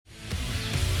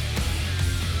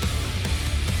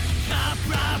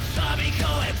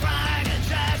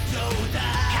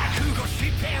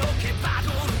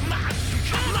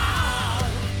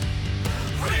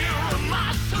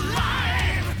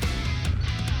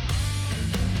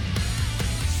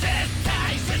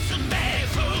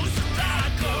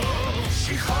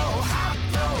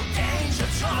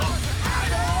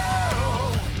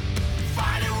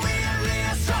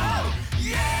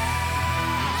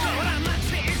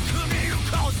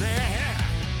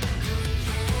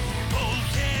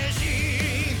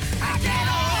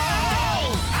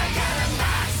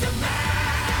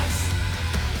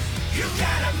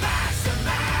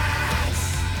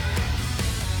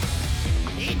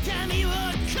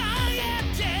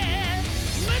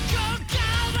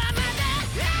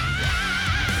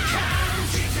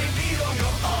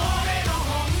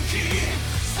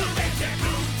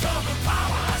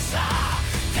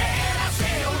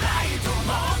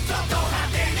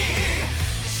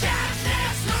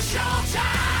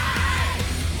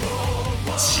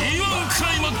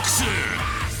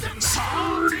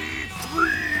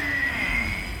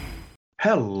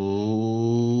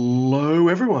Hello,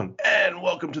 everyone, and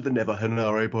welcome to the Never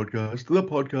Hanare podcast, the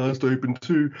podcast open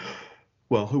to,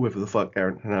 well, whoever the fuck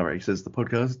Aaron Hanare says the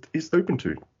podcast is open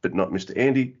to, but not Mr.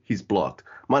 Andy. He's blocked.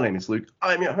 My name is Luke.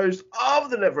 I'm your host of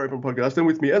the Never Open podcast, and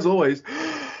with me, as always,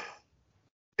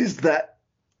 is that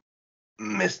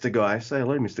Mr. Guy. Say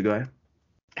hello, Mr. Guy.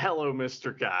 Hello,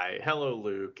 Mr. Guy. Hello,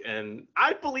 Luke. And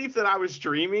I believe that I was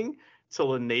dreaming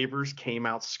till the neighbors came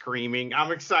out screaming.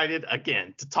 I'm excited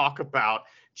again to talk about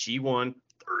G1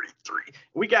 33.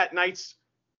 We got nights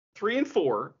 3 and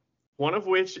 4, one of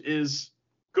which is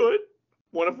good,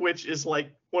 one of which is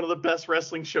like one of the best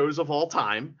wrestling shows of all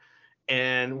time.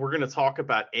 And we're going to talk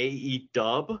about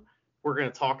AEW. We're going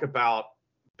to talk about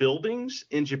buildings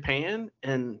in Japan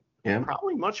and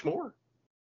probably much more.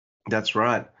 That's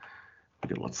right. We've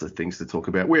got lots of things to talk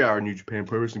about. We are a New Japan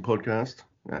Pro Wrestling podcast.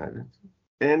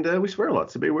 And we swear a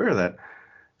lot, so be aware of that.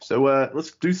 So let's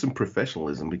do some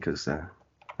professionalism because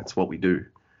that's what we do.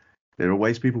 There are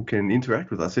ways people can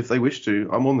interact with us if they wish to.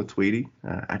 I'm on the Tweety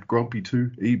at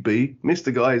Grumpy2EB.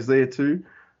 Mr. Guy is there too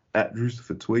at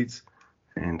Drusifer Tweets.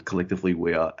 And collectively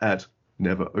we are at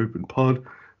Never Open Pod.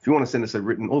 If you want to send us a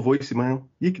written or voice email,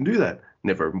 you can do that.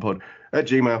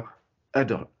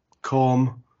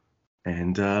 neveropenpod@gmail.com.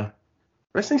 And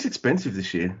wrestling's expensive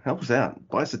this year. Help us out.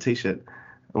 Buy us a t-shirt.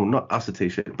 Well, not us a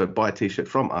t-shirt, but buy a t-shirt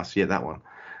from us. Yeah, that one.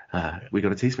 We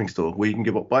got a Teespring store where you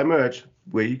can buy merch,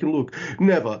 where you can look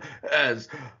never as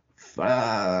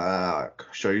fuck.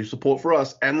 Show your support for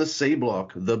us and the C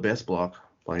block, the best block,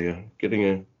 by getting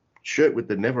a shirt with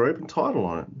the Never Open title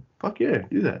on it. Fuck yeah,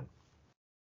 do that.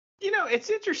 You know, it's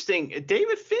interesting.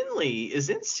 David Finlay is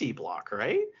in C block,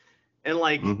 right?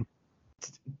 And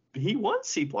he won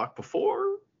C block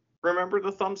before. Remember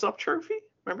the thumbs up trophy?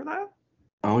 Remember that?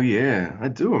 Oh yeah, I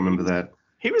do remember that.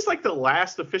 He was like the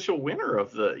last official winner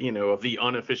of the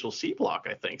unofficial C block,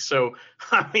 I think. So,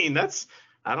 I mean,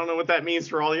 I don't know what that means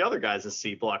for all the other guys in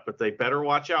C block, but they better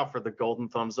watch out for the golden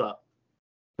thumbs up.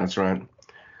 That's right.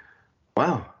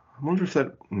 Wow. I wonder if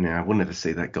we'll never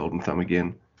see that golden thumb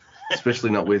again. Especially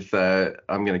not with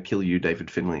I'm going to kill you, David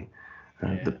Finlay,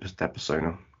 that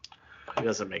persona. He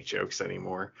doesn't make jokes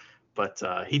anymore. But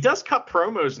he does cut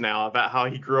promos now about how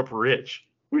he grew up rich,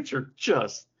 which are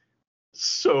just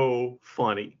so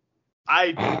funny.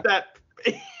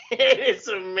 It's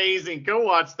amazing. Go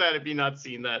watch that if you've not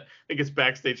seen that. I think it's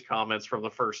backstage comments from the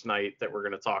first night that we're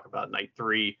going to talk about, night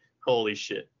 3. Holy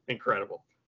shit. Incredible.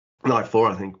 Night 4,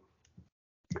 I think.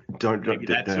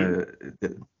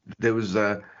 There was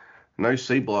no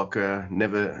C block,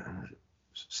 never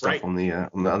stuff right. on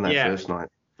that first night.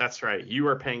 That's right. You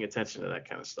are paying attention to that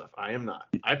kind of stuff. I am not.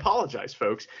 I apologize,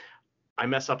 folks. I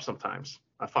mess up sometimes.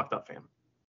 I fucked up, fam.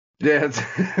 Yeah.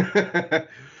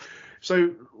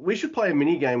 So we should play a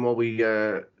mini game while we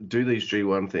do these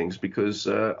G1 things because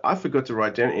I forgot to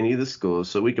write down any of the scores,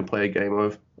 so we can play a game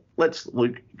of let's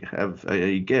have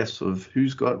a guess of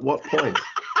who's got what points.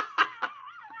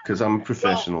 Because I'm a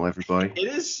professional, everybody.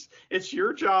 It's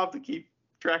your job to keep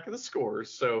track of the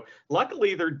scores. So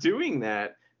luckily they're doing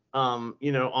that. On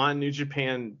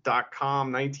newjapan.com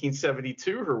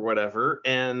 1972 or whatever.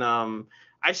 And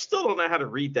I still don't know how to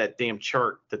read that damn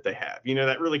chart that they have. You know,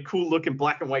 that really cool looking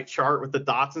black and white chart with the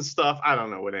dots and stuff. I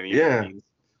don't know what any of it means.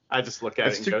 I just look at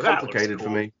it and go, that looks cool. It's too complicated for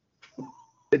me.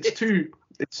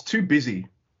 It's too busy.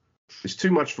 It's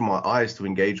too much for my eyes to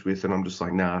engage with. And I'm just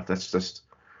like, nah, that's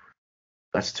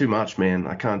too much, man.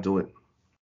 I can't do it.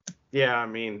 Yeah, I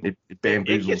mean. It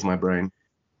bamboozles my brain.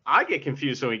 I get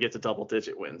confused when we get to double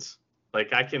digit wins.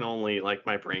 Like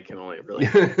my brain can only really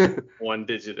one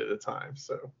digit at a time.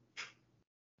 So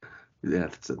yeah,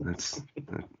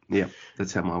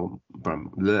 that's how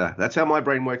my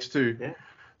brain works too. Yeah.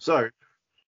 So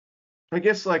I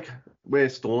guess we're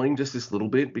stalling just this little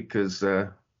bit because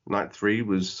night 3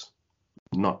 was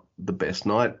not the best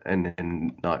night, and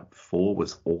then night 4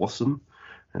 was awesome,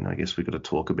 and I guess we got to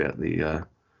talk about the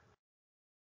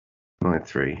night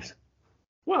 3.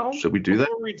 Well, should we do that?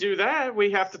 Before we do that,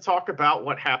 we have to talk about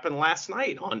what happened last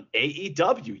night on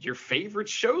AEW, your favorite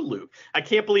show, Luke. I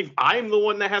can't believe I'm the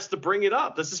one that has to bring it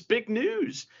up. This is big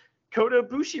news. Kota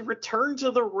Ibushi returned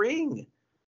to the ring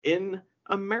in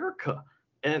America.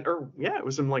 It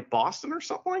was in Boston or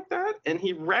something like that. And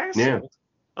he wrestled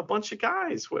a bunch of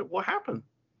guys. What happened?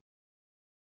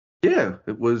 Yeah,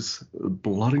 it was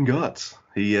blood and guts.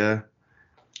 He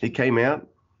came out,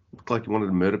 looked like he wanted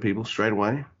to murder people straight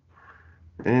away.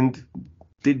 And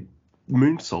did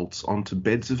moonsaults onto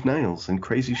beds of nails and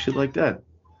crazy shit like that.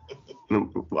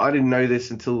 I didn't know this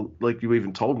until you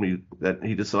even told me that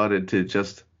he decided to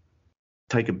just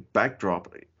take a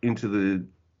backdrop into the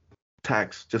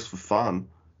tax just for fun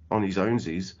on his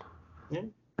ownsies. Yeah.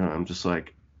 I'm just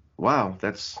like, wow,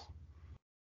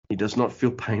 he does not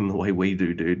feel pain the way we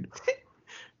do, dude.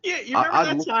 Yeah, you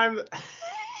remember that time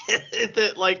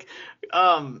that like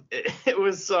it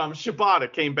was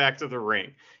Shibata came back to the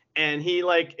ring, and he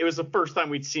like it was the first time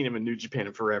we'd seen him in New Japan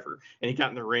in forever, and he got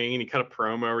in the ring and he cut a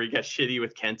promo where he got shitty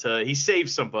with Kenta. He saved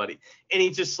somebody, and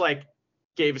he just like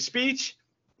gave a speech,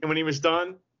 and when he was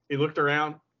done, he looked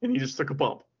around and he just took a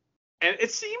bump, and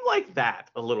it seemed like that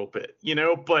a little bit,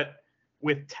 but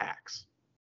with tax.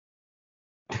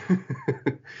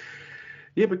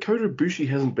 Yeah, but Kota Ibushi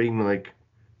hasn't been like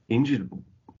injured.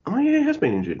 Oh yeah, he has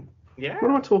been injured. Yeah. What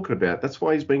am I talking about? That's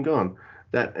why he's been gone.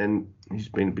 That and he's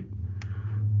been a bit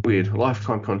weird.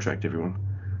 Lifetime contract, everyone.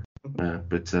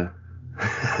 But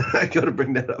I got to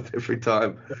bring that up every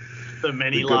time. The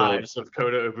many lives of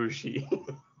Kota Ibushi.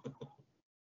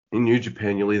 In New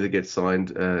Japan, you'll either get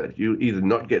signed, you either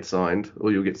not get signed,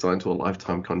 or you'll get signed to a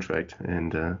lifetime contract.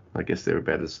 And I guess they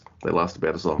last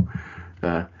about as long.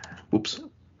 Whoops.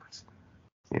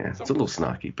 Yeah, it's a little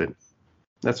snarky, but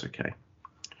that's okay.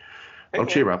 I'll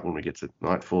cheer up when we get to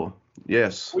night 4.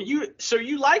 Yes. Well,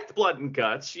 you liked Blood and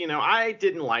Guts. I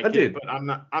didn't like it, but I'm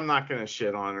not gonna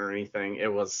shit on it or anything.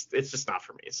 It's just not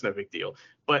for me. It's no big deal.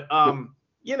 But are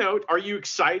you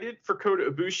excited for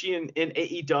Kota Ibushi in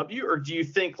AEW, or do you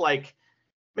think like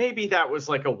maybe that was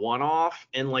like a one-off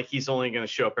and like he's only gonna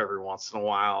show up every once in a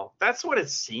while? That's what it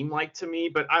seemed like to me,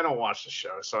 but I don't watch the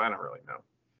show, so I don't really know.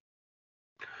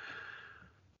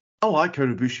 I like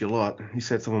Kota Ibushi a lot. He's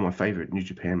had some of my favorite New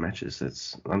Japan matches.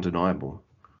 That's undeniable.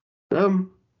 Yeah,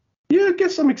 I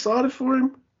guess I'm excited for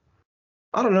him.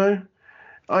 I don't know.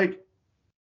 Like,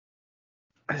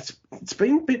 it's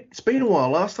been a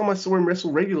while. Last time I saw him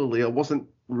wrestle regularly, I wasn't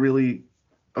really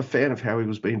a fan of how he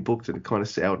was being booked, and it kind of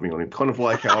soured me on him. Kind of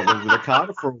like how I was with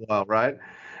Okada for a while, right?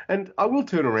 And I will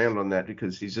turn around on that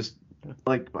because he's just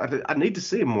like I need to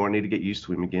see him more. I need to get used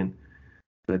to him again.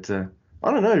 But I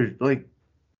don't know. Like,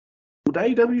 would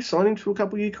AEW sign him to a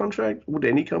couple-year contract? Would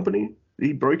any company?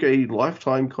 He broke a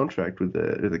lifetime contract with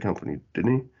the company,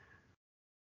 didn't he?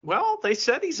 Well, they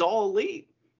said he's all elite,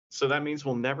 so that means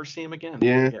we'll never see him again.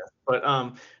 Yeah. But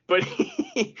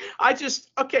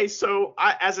So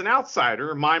as an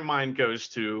outsider, my mind goes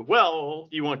to, well,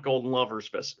 you want Golden Lovers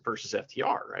versus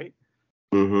FTR, right?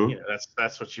 Mm-hmm.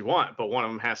 That's what you want, but one of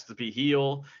them has to be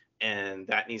heel, and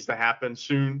that needs to happen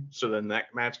soon, so then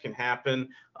that match can happen.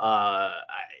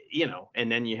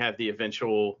 And then you have the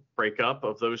eventual breakup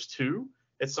of those two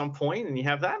at some point, and you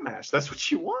have that match. That's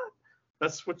what you want.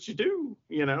 That's what you do,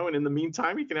 and in the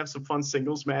meantime, you can have some fun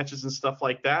singles matches and stuff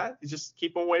like that. You just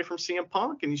keep him away from CM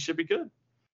Punk, and you should be good.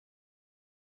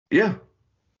 Yeah,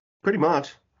 pretty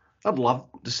much. I'd love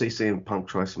to see CM Punk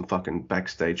try some fucking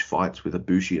backstage fights with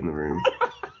Ibushi in the room.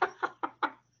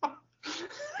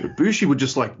 Ibushi would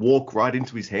just like walk right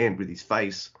into his hand with his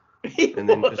face, and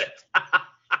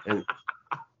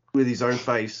with his own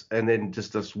face, and then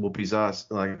just whoop his ass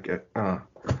like.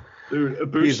 Dude,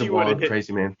 Ibushi he's a wild,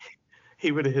 crazy man.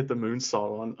 He would have hit the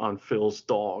moonsault on Phil's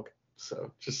dog.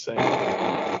 So just saying.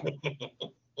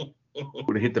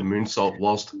 Would have hit the moonsault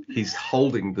whilst he's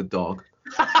holding the dog.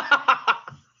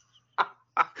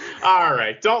 All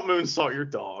right, don't moonsault your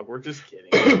dog. We're just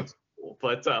kidding.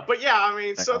 But yeah, I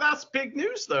mean, so that's big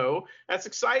news though. That's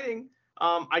exciting.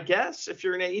 I guess if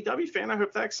you're an AEW fan, I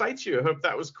hope that excites you. I hope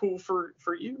that was cool for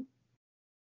you.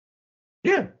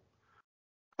 Yeah.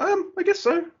 I guess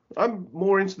so. I'm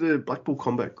more into the Blackpool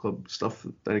Combat Club stuff,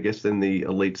 I guess, than the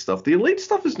Elite stuff. The Elite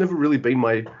stuff has never really been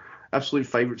my absolute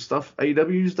favorite stuff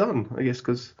AEW's done, I guess,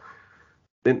 because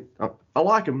then I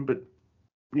like them, but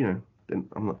then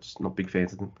I'm not big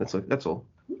fans of them. That's all.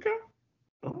 Okay.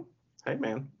 Well, hey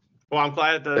man. Well, I'm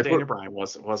glad Daniel Bryan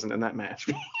wasn't in that match.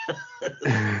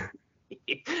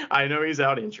 I know he's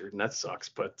out injured, and that sucks,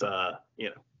 but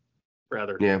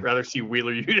rather see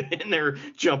Wheeler Yuta in there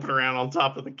jumping around on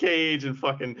top of the cage and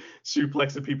fucking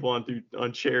suplexing people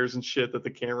on chairs and shit that the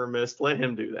camera missed. Let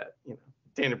him do that.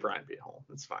 Daniel Bryan be at home.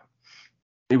 It's fine.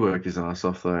 He worked his ass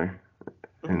off though,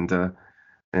 and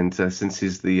since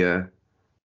he's the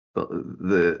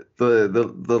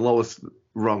lowest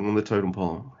rung on the totem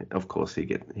pole, of course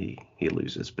he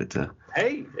loses. But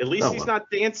hey, at least he's not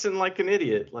dancing like an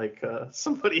idiot like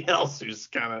somebody else who's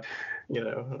kind of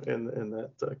in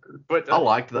that group. But I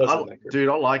liked that, dude.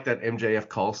 I like that MJF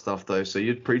Cole stuff though. So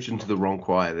you're preaching to the wrong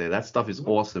choir there. That stuff is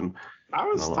awesome. I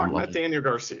was talking about Daniel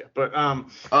Garcia, but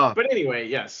anyway,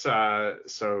 yes.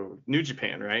 So New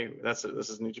Japan, right? This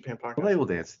is New Japan podcast. Well, they will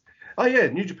dance. Oh yeah,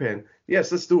 New Japan.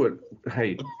 Yes, let's do it.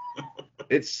 Hey,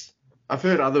 I've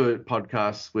heard other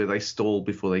podcasts where they stall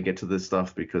before they get to this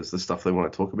stuff because the stuff they want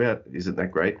to talk about isn't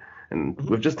that great, and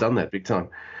we've just done that big time.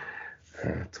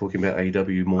 talking about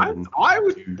AEW more than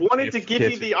wanted to give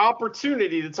you the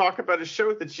opportunity to talk about a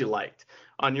show that you liked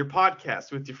on your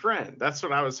podcast with your friend. That's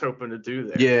what I was hoping to do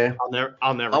there. Yeah.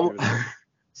 I'll never do that.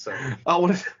 So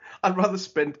I'd rather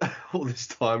spend all this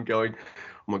time going,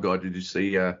 oh my God, did you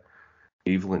see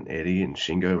Evil and Eddie and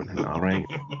Shingo and Hanare?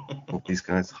 All these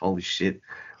guys, holy shit.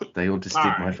 They all just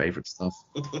did my favorite stuff.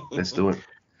 Let's do it.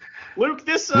 Luke,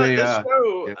 this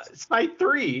show, it's night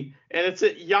 3, and it's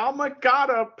at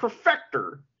Yamagata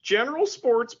Perfector General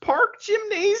Sports Park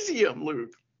Gymnasium,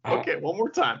 Luke. Okay, one more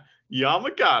time.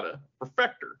 Yamagata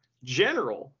Perfector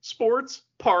General Sports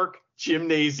Park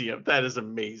Gymnasium. That is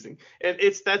amazing. And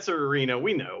that's an arena.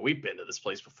 We know. We've been to this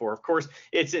place before. Of course,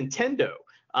 it's Nintendo.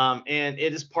 And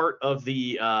it is part of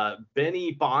the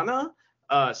Benibana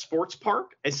Sports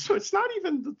Park. And so it's not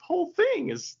even the whole thing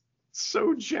is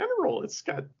so general. It's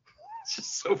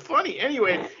just so funny.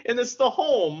 Anyway, and it's the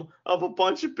home of a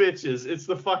bunch of bitches. It's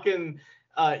the fucking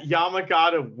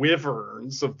Yamagata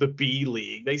Wyverns of the B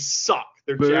League. They suck.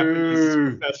 They're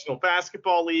Japanese professional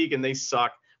basketball league, and they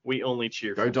suck. We only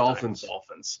cheer for the Dolphins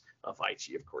of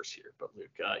Aichi, of course, here. But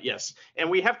Luke, yes. And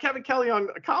we have Kevin Kelly on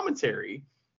commentary.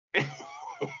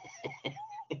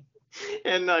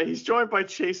 And he's joined by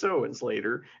Chase Owens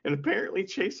later. And apparently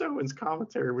Chase Owens'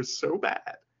 commentary was so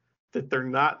bad that they're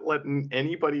not letting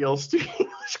anybody else do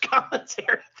English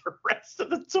commentary the rest of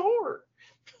the tour.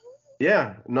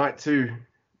 Yeah, night 2.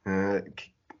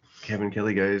 Kevin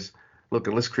Kelly goes, look,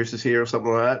 unless Chris is here or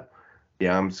something like that,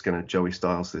 yeah, I'm just going to Joey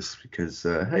Styles this because,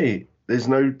 hey, there's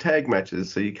no tag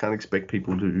matches, so you can't expect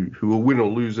people who will win or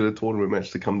lose at a tournament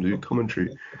match to come do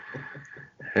commentary.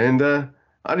 And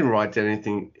I didn't write down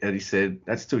anything that he said.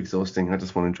 That's too exhausting. I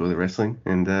just want to enjoy the wrestling.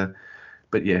 And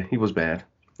but yeah, he was bad.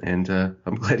 And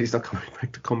I'm glad he's not coming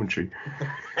back to commentary.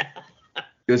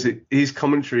 Because his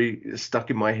commentary stuck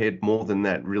in my head more than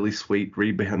that really sweet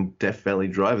rebound Death Valley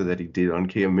driver that he did on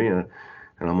Kiyomiya.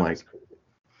 And I'm like,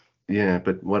 yeah,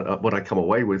 but what I come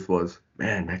away with was,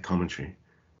 man, that commentary.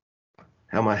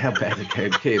 How bad did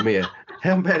Kiyomiya?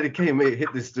 How bad did Kiyomiya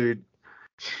hit this dude?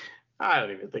 I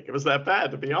don't even think it was that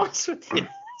bad, to be honest with you.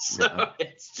 So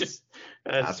it's just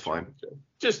that's fine.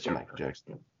 Just jokes.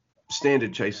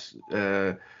 Standard Chase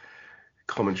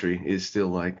commentary is still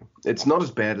like it's not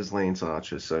as bad as Lance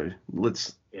Archer. So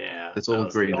let's all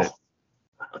agree that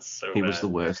he was the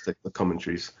worst at the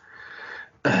commentaries.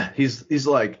 He's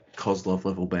like Kozlov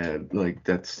level bad. Like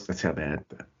that's how bad.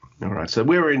 But, all right, so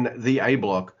we're in the A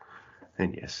block,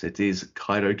 and yes, it is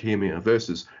Kaito Kiyomiya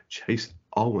versus Chase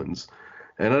Owens.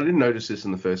 And I didn't notice this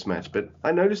in the first match, but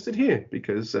I noticed it here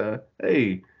because,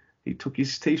 hey, he took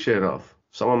his T-shirt off.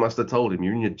 Someone must have told him,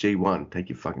 you're in your G1, take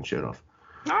your fucking shirt off.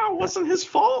 No, it wasn't his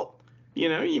fault.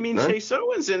 No? Chase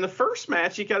Owens in the first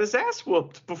match, he got his ass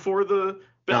whooped before the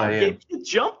bell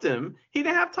jumped him. He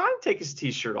didn't have time to take his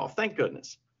T-shirt off, thank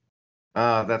goodness.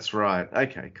 That's right.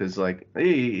 Okay, because, like,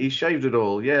 he shaved it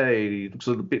all. Yay, he looks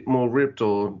a bit more ripped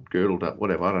or girdled up,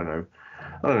 whatever.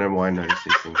 I don't know why I notice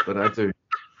these things, but I do.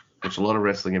 Watch a lot of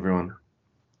wrestling, everyone.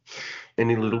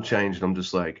 Any little change, and I'm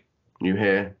just like, new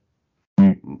hair,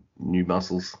 new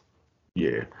muscles.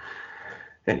 Yeah.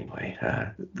 Anyway,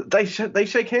 they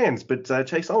shake hands, but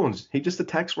Chase Owens, he just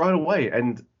attacks right away,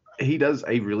 and he does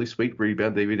a really sweet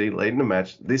rebound DVD late in the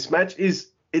match. This match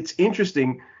it's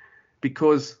interesting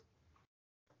because,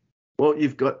 well,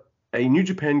 you've got a New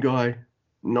Japan guy,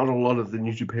 not a lot of the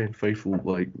New Japan faithful,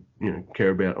 care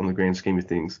about on the grand scheme of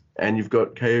things. And you've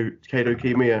got Kaito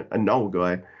Kiyomiya, a Noel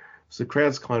guy. So the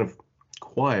crowd's kind of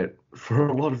quiet for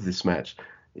a lot of this match,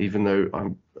 even though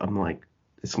I'm like,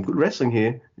 there's some good wrestling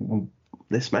here.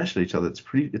 They're smashing each other.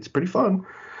 It's pretty fun,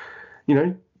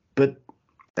 But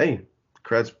hey, the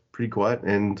crowd's pretty quiet,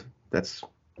 and that's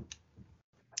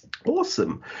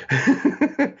awesome.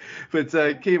 But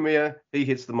Kiyomiya, he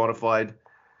hits the modified.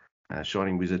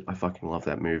 Shining Wizard, I fucking love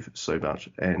that move so much.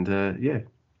 And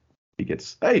he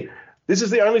gets, hey, this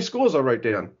is the only scores I wrote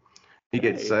down. He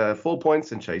gets 4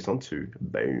 points and Chase on 2.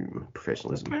 Boom.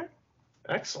 Professionalism. Okay.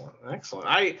 Excellent.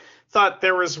 I thought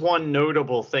there was one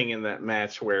notable thing in that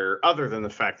match where, other than the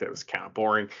fact that it was kind of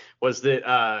boring, was that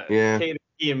Kaito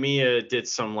Kiyomiya did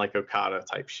some like Okada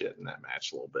type shit in that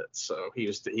match a little bit. So he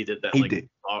did that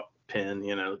dog pin,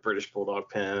 the British Bulldog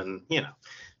pin,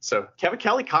 So Kevin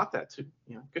Kelly caught that too.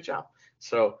 Good job.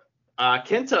 So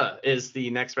Kenta is the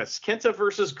next match. Kenta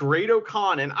versus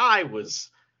Great-O-Khan. And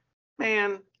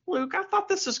Luke, I thought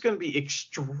this was going to be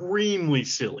extremely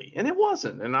silly. And it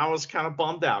wasn't. And I was kind of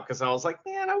bummed out because I was like,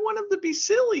 man, I want him to be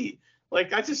silly.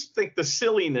 Like, I just think the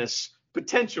silliness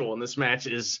potential in this match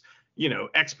is,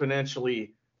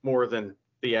 exponentially more than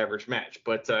the average match.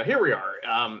 But here we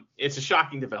are. It's a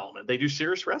shocking development. They do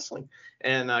serious wrestling,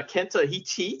 and Kenta, he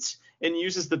cheats and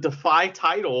uses the Defy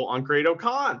title on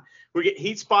Great-O-Khan. We get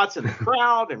heat spots in the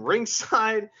crowd and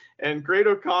ringside, and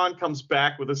Great-O-Khan comes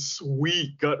back with a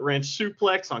sweet gut wrench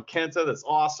suplex on Kenta. That's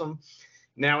awesome.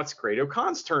 Now it's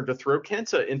Great-O-Khan's turn to throw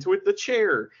Kenta into the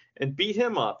chair and beat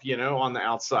him up, on the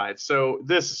outside. So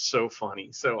this is so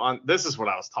funny. So this is what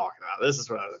I was talking about. This is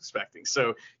what I was expecting.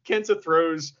 So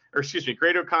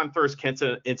Great-O-Khan throws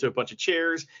Kenta into a bunch of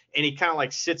chairs, and he kind of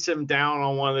like sits him down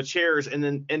on one of the chairs,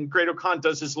 and Great-O-Khan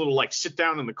does his little like sit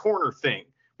down in the corner thing,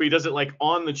 but he does it like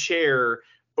on the chair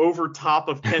over top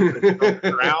of Kenta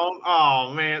ground.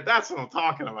 Oh man, that's what I'm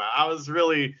talking about. I was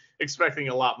really expecting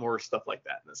a lot more stuff like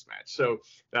that in this match. So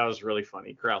that was really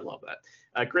funny. Crowd loved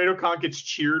that. Great-O-Khan gets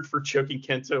cheered for choking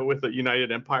Kenta with a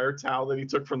United Empire towel that he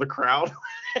took from the crowd.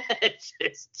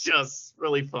 It's just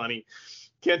really funny.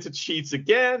 Kenta cheats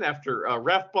again after a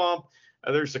ref bump.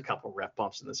 There's a couple ref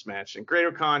bumps in this match. And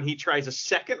Great-O-Khan, he tries a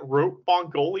second rope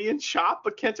Mongolian chop,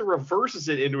 but Kenta reverses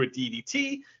it into a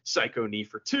DDT. Psycho knee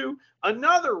for 2.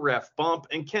 Another ref bump,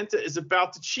 and Kenta is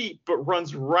about to cheat, but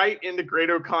runs right into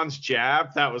Great-O-Khan's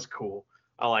jab. That was cool.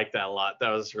 I like that a lot. That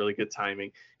was really good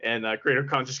timing. And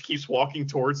Great-O-Khan just keeps walking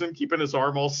towards him, keeping his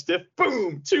arm all stiff.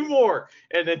 Boom! 2 more.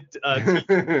 And then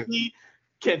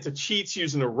Kenta cheats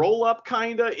using a roll-up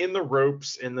kind of in the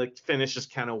ropes, and the finish is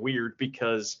kind of weird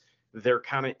because they're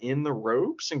kind of in the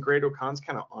ropes and Great-O-Khan's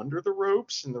kind of under the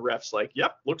ropes, and the ref's like,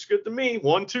 yep, looks good to me.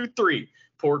 1, 2, 3.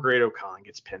 Poor Great-O-Khan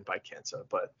gets pinned by Kenta.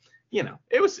 But,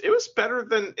 it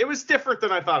was different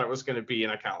than I thought it was going to be,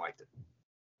 and I kind of liked it.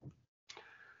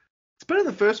 It's better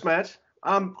than the first match.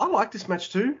 I like this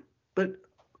match too, but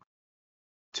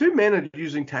 2 men are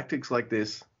using tactics like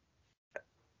this,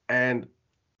 and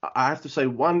I have to say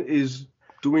one is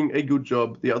doing a good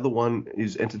job. The other one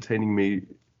is entertaining me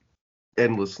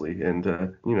endlessly, and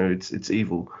it's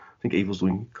Evil. I think Evil's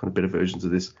doing kind of better versions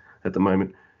of this at the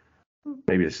moment.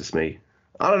 Maybe it's just me.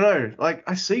 I don't know. Like,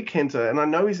 I see Kenta and I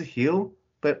know he's a heel,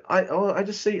 but I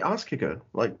just see ass kicker.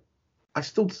 Like, I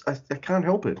can't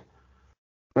help it.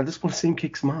 I just want to see him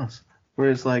kick some ass.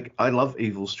 Whereas, like, I love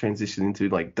Evil's transition into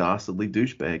like dastardly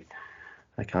douchebag.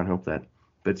 I can't help that.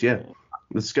 But yeah,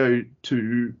 let's go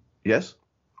to yes.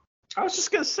 I was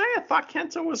just gonna say, I thought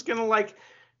Kenta was gonna like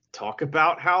talk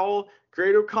about how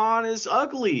Great-O-Khan is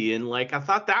ugly, and like I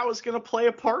thought that was gonna play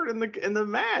a part in the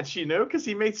match, because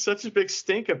he made such a big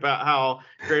stink about how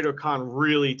Great-O-Khan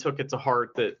really took it to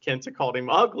heart that Kenta called him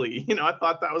ugly. I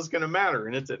thought that was gonna matter,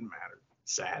 and it didn't matter.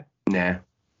 Sad. Nah,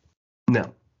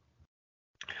 no.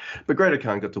 But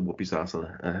Great-O-Khan got to whoop his ass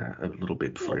a little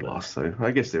bit before he lost, so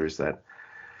I guess there is that.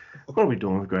 What are we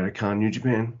doing with Great-O-Khan, New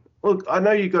Japan? Look, I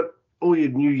know you got all your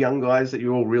new young guys that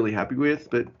you're all really happy with,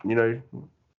 but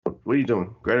what are you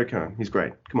doing? Great-O-Khan, he's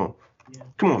great. Come on. Yeah.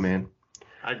 Come on, man.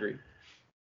 I agree.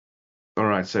 All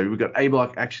right, so we've got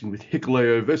A-Block action with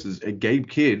Hikuleo versus a Gabe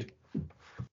Kidd.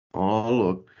 Oh,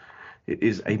 look. It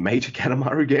is a major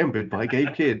Kanemaru Gambit by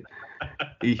Gabe Kidd.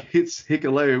 He hits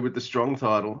Hikuleo with the strong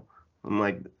title. I'm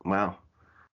like, wow.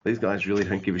 These guys really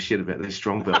don't give a shit about their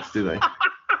strong belts, do they?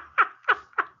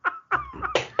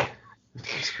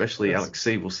 Especially Alex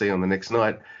C. We'll see on the next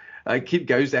night. Kidd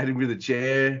goes at him with a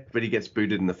chair, but he gets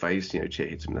booted in the face. Chair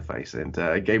hits him in the face. And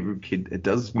Gabriel Kidd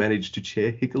does manage to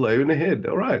chair Hikuleo in the head.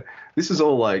 All right. This is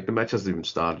all like, the match hasn't even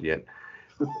started yet.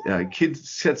 Kidd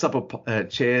sets up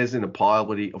chairs in a pile,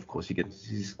 but he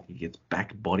gets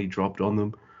back body dropped on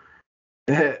them.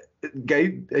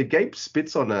 Gabe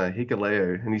spits on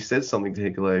Hikuleo, and he says something to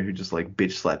Hikuleo, who just like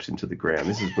bitch slaps him to the ground.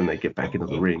 This is when they get back into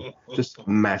the ring. Just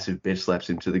massive bitch slaps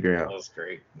him to the ground. That was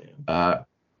great. Yeah.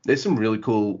 There's some really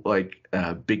cool like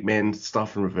big man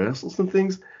stuff and reversals and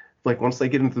things. Like once they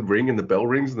get into the ring and the bell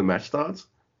rings and the match starts.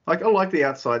 Like I like the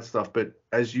outside stuff, but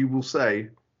as you will say,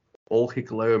 all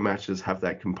Hikuleo matches have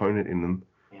that component in them.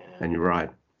 Yeah. And you're right,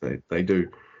 they do.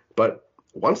 But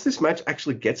once this match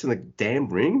actually gets in the damn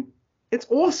ring, it's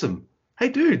awesome. Hey,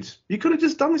 dudes, you could have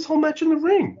just done this whole match in the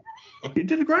ring. You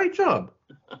did a great job.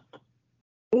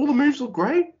 All the moves look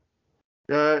great,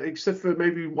 except for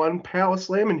maybe one power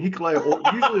slam, and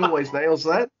Hikuleo usually always nails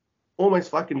that.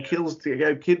 Almost fucking kills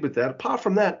the Kidd with that. Apart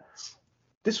from that,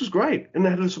 this was great. And they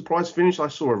had a surprise finish. I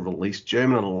saw a released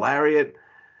German and a lariat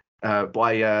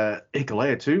by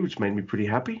Hikuleo too, which made me pretty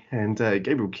happy. And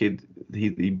Gabriel Kidd,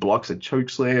 he blocks a choke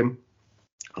slam,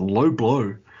 a low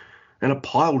blow, and a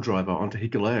pile driver onto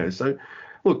Hikuleo. So,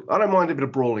 look, I don't mind a bit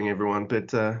of brawling, everyone,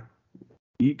 but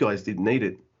you guys didn't need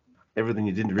it. Everything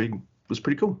you did in the ring was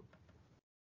pretty cool.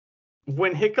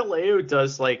 When Hikuleo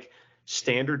does, like,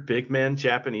 standard big man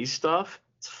Japanese stuff,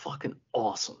 it's fucking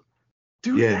awesome.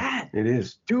 Do that. It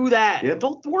is. Do that. Yep.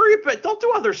 Don't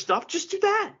do other stuff. Just do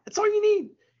that. That's all you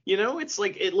need. It's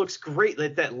like, it looks great.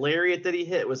 Like that lariat that he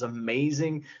hit was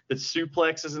amazing. The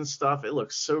suplexes and stuff, it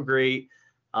looks so great.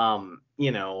 I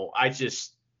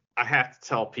have to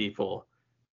tell people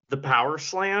the power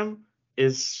slam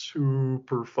is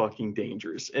super fucking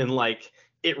dangerous. And like,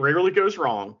 it rarely goes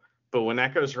wrong, but when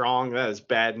that goes wrong, that is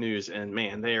bad news. And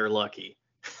man, they are lucky.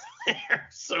 They're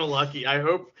so lucky. I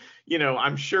hope,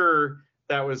 I'm sure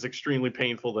that was extremely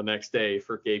painful the next day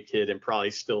for Gabe Kidd, and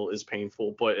probably still is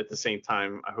painful. But at the same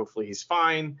time, hopefully he's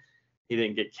fine. He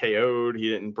didn't get KO'd. He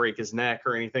didn't break his neck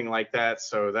or anything like that.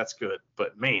 So that's good.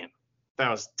 But man, that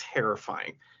was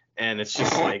terrifying. And it's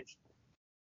just like,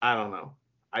 I don't know.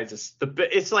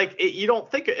 It's like, you don't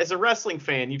think, as a wrestling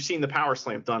fan, you've seen the power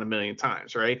slam done a million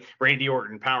times, right? Randy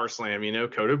Orton power slam,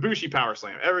 Kota Ibushi power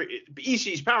slam,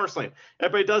 Ishii's power slam.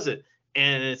 Everybody does it.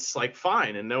 And it's like,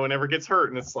 fine. And no one ever gets hurt.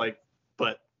 And it's like,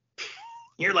 but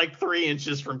you're like 3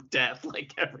 inches from death,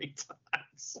 like every time.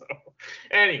 So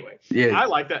anyway, yeah, I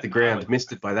like that. The ground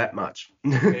missed it by that much.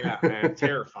 Yeah, man,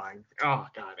 terrifying. Oh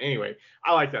God. Anyway,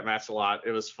 I like that match a lot.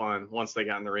 It was fun once they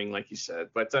got in the ring, like you said.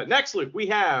 But next, Luke, we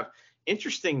have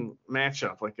interesting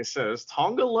matchup. Like I said, it's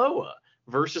Tonga Loa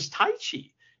versus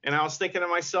Taichi. And I was thinking to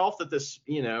myself that this,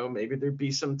 maybe there'd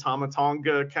be some Tama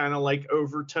Tonga kind of like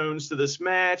overtones to this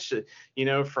match,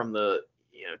 from the,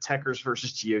 Tekkers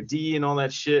versus GOD and all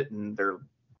that shit.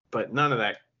 But none of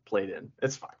that played in.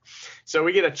 It's fine. So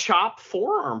we get a chop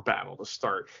forearm battle to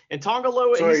start. And Tonga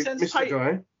Loa, Sorry, he sends Mr.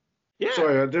 Guy. Yeah.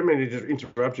 Sorry, I didn't mean to just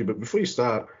interrupt you, but before you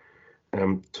start,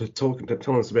 telling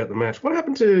us about the match, what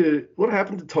happened to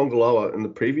Tonga Loa in the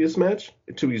previous match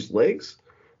to his legs,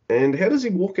 and how does he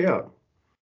walk out?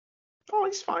 Oh,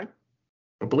 he's fine.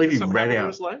 I believe he ran out.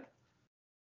 His leg?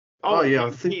 Oh yeah, I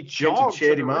think he jogged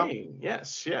to the up. ring.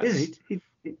 Yes. Yeah,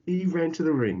 he ran to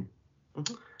the ring.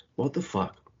 Mm-hmm. What the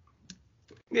fuck?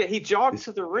 Yeah, he jogged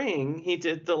to the ring. He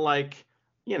did the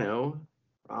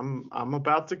I'm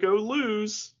about to go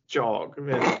lose jog.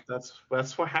 And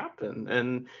that's what happened.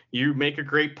 And you make a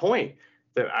great point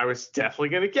that I was definitely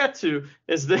going to get to,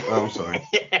 is that Oh, I'm sorry.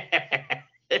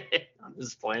 I'm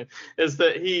just playing. Is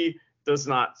that he does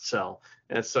not sell.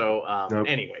 And so Nope.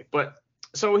 Anyway, but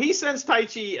so he sends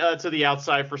Taichi to the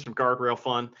outside for some guardrail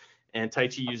fun, and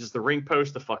Taichi uses the ring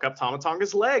post to fuck up Tama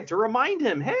Tonga's leg to remind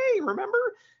him, hey, remember?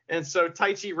 And so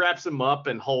Taichi wraps him up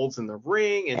and holds in the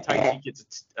ring, and Taichi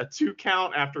gets a 2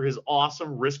 count after his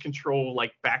awesome wrist control,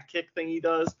 like back kick thing he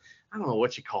does. I don't know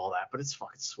what you call that, but it's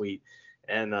fucking sweet.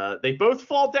 And they both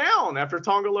fall down after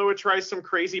Tonga Loa tries some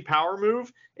crazy power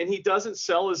move, and he doesn't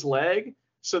sell his leg,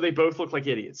 so they both look like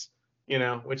idiots,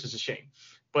 which is a shame.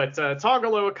 But Tonga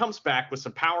Loa comes back with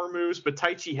some power moves, but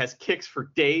Taichi has kicks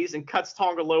for days and cuts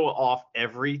Tonga Loa off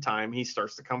every time he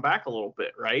starts to come back a little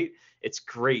bit, right? It's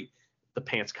great. The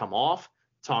pants come off.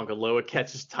 Tonga Loa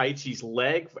catches Taichi's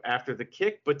leg after the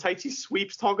kick, but Taichi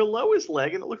sweeps Tonga Loa's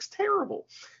leg, and it looks terrible.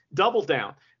 Double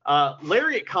down.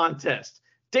 Lariat contest.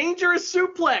 Dangerous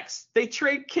suplex. They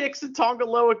trade kicks, and Tonga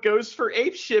Loa goes for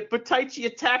apeshit, but Taichi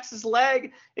attacks his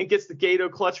leg and gets the Gato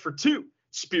clutch for 2.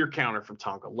 Spear counter from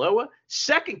Tonga Loa.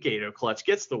 Second Gato clutch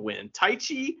gets the win.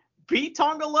 Taichi beat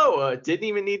Tonga Loa. Didn't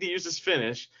even need to use his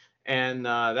finish, and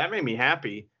that made me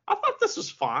happy. I thought this was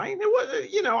fine. It was,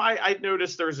 I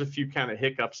noticed there was a few kind of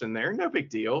hiccups in there. No big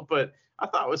deal, but I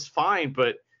thought it was fine.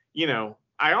 But,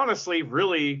 I honestly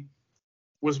really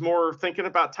was more thinking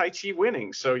about Taichi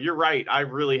winning. So you're right. I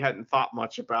really hadn't thought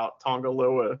much about Tonga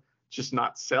Loa just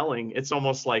not selling. It's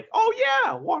almost like, oh,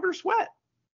 yeah, water's wet.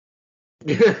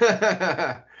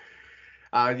 Yeah,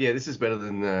 this is better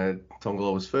than Tonga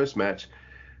Loa's first match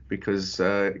because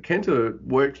Kenta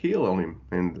worked heel on him,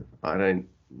 and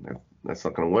that's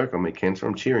not going to work on me, Kenta.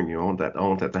 I'm cheering you. I want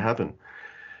that to happen.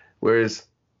 Whereas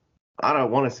I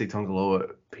don't want to see Tonga Loa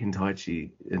pin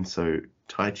Taichi, and so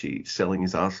Taichi selling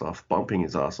his ass off, bumping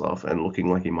his ass off, and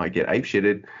looking like he might get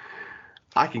apeshitted.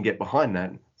 I can get behind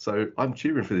that, so I'm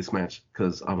cheering for this match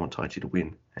because I want Taichi to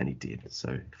win, and he did.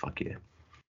 So fuck yeah.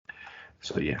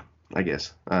 So yeah, I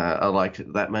guess I liked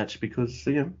that match because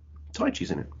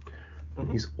Taichi's in it.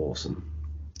 Mm-hmm. He's awesome.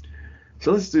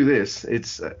 So let's do this.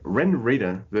 It's Ren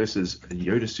Rita versus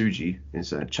Yoda Tsuji.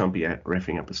 Is Chumpy at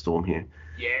reffing up a storm here.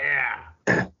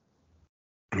 Yeah.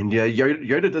 And yeah,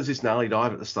 Yoda does this gnarly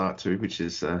dive at the start too, which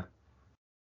is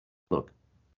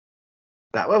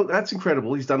that's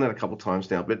incredible. He's done that a couple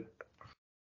times now, but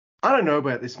I don't know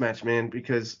about this match, man,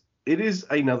 because it is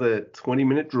another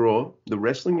 20-minute draw. The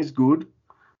wrestling is good.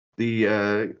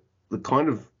 The kind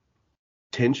of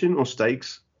tension or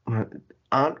stakes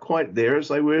aren't quite there as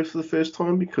they were for the first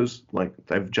time because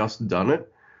they've just done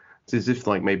it. It's as if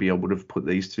like maybe I would have put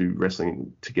these two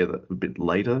wrestling together a bit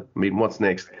later. I mean, what's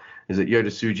next? Is it Yota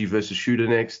Tsuji versus Shooter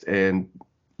next and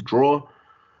draw?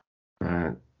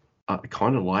 I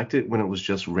kind of liked it when it was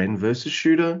just Ren versus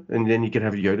Shooter, and then you could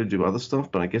have Yota do other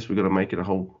stuff. But I guess we've got to make it a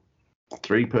whole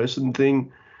 3-person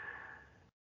thing.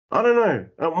 I don't know.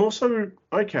 I'm also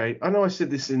okay. I know I said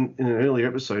this in an earlier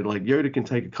episode. Like Yota can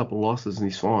take a couple losses and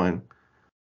he's fine.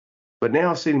 But now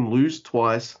I've seen him lose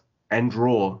twice and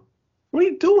draw. What are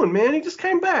you doing, man? He just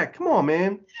came back. Come on,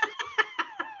 man.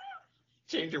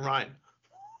 Change your mind.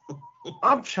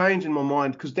 I'm changing my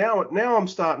mind because now I'm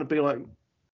starting to be like,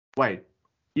 wait,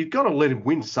 you've got to let him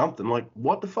win something. Like,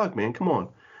 what the fuck, man? Come on.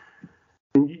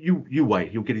 And you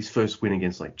wait. He'll get his first win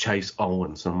against like Chase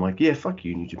Owens. And I'm like, yeah, fuck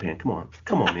you, New Japan. Come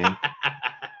on, man.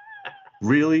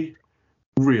 Really?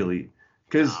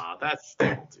 Because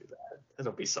don't do that.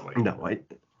 It'll be somebody. No,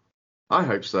 I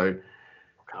hope so.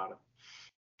 God.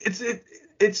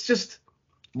 It's just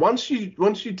once you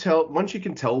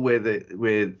can tell where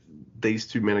these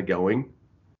two men are going,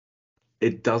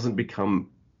 it doesn't become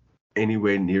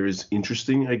anywhere near as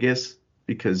interesting, I guess,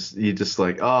 because you're just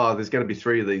like, oh, there's going to be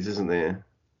 3 of these, isn't there?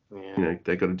 Yeah.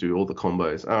 They got to do all the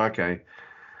combos. Oh, okay.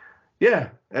 Yeah,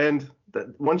 and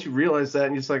once you realize that,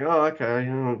 and you're just like, oh, okay,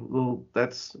 well,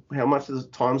 that's how much is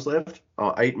time's left?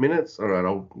 Oh, 8 minutes. All right,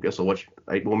 I guess I'll watch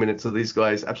 8 more minutes of these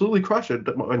guys absolutely crush it,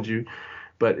 mind you.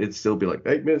 But it'd still be like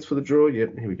 8 minutes for the draw. Yeah,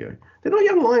 here we go. They're not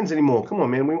young lions anymore. Come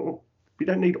on, man. We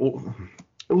don't need all.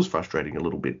 It was frustrating a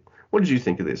little bit. What did you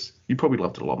think of this? You probably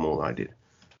loved it a lot more than I did.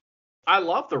 I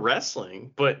love the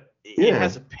wrestling, but it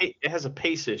has a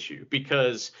pace issue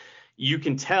because you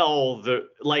can tell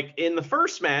like in the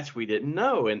first match we didn't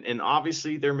know, and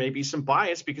obviously there may be some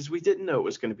bias because we didn't know it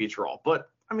was going to be a draw. But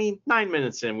I mean, 9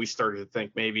 minutes in, we started to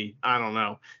think maybe, I don't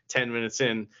know, 10 minutes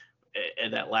in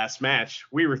that last match,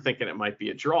 we were thinking it might be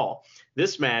a draw.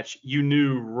 This match, you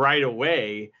knew right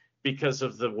away because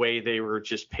of the way they were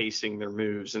just pacing their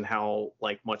moves and how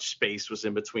like much space was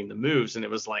in between the moves. And it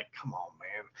was like, come on,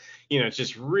 man. It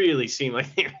just really seemed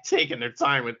like they were taking their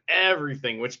time with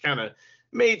everything, which kind of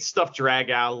made stuff drag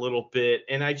out a little bit.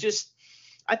 And I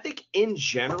think in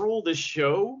general, this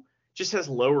show just has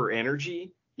lower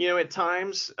energy, at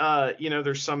times.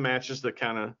 There's some matches that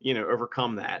kind of,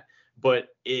 overcome that. But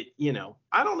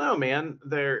I don't know, man.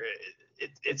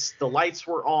 It's the lights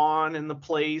were on in the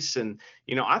place, and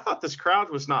I thought this crowd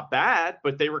was not bad,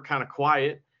 but they were kind of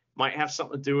quiet. Might have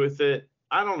something to do with it.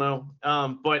 I don't know.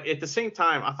 But at the same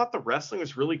time, I thought the wrestling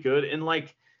was really good, and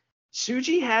like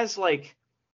Tsuji has like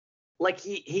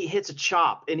he hits a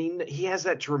chop, and he has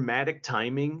that dramatic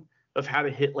timing of how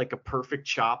to hit like a perfect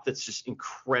chop that's just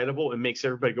incredible and makes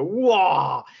everybody go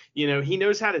whoa. He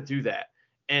knows how to do that.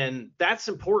 And that's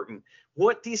important.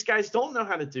 What these guys don't know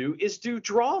how to do is do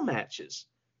draw matches,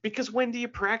 because when do you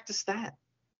practice that?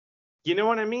 You know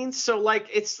what I mean? So like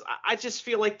I just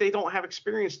feel like they don't have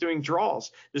experience doing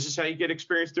draws. This is how you get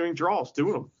experience doing draws,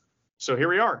 doing them. So here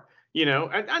we are,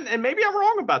 and maybe I'm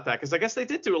wrong about that, because I guess they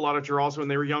did do a lot of draws when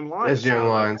they were young lions. As young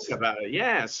lions. About it.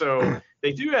 Yeah. So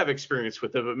they do have experience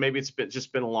with it, but maybe it's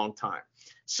just been a long time.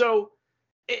 So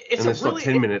it's not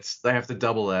 10 minutes. They have to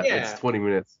double that. Yeah. It's 20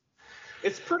 minutes.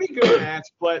 It's pretty good match,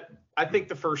 but I think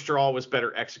the first draw was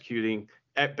better executed.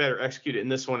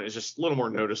 And this one is just a little more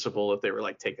noticeable that they were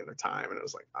like taking their time, and it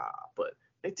was like, but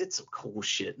they did some cool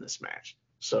shit in this match.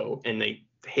 So, and they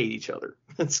hate each other.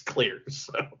 It's clear.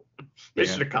 So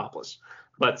mission accomplished.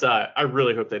 But I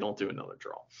really hope they don't do another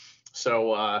draw.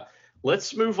 So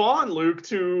let's move on, Luke,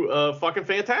 to a fucking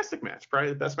fantastic match. Probably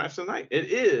the best match of the night. It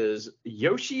is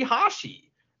Yoshihashi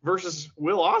versus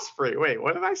Will Ospreay. Wait,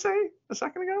 what did I say a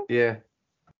second ago? Yeah,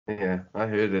 I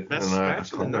heard it. Best and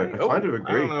match of the night. I kind of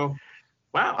agree. I don't know.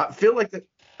 Wow. I feel like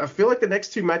the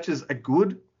next 2 matches are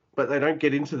good, but they don't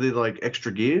get into the like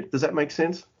extra gear. Does that make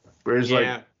sense? Whereas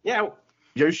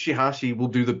Yoshihashi will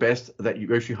do the best that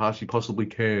Yoshihashi possibly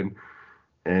can,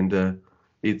 and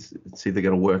it's either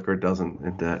going to work or it doesn't,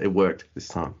 and it worked this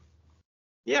time.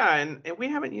 Yeah, and we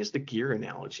haven't used a gear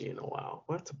analogy in a while.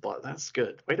 That's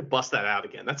good. Way to bust that out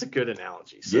again. That's a good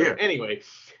analogy. So anyway,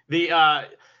 the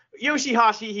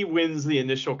Yoshihashi, he wins the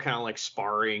initial kind of like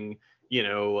sparring,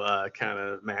 kind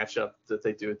of matchup that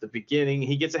they do at the beginning.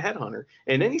 He gets a headhunter,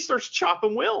 and then he starts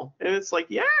chopping Will, and it's like,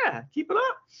 yeah, keep it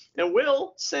up. And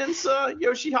Will sends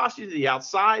Yoshihashi to the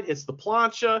outside, hits the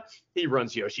plancha. He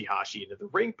runs Yoshihashi into the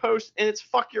ring post, and it's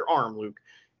fuck your arm, Luke.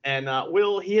 And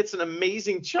Will, he hits an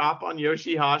amazing chop on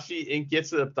Yoshihashi and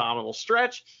gets an abdominal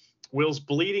stretch. Will's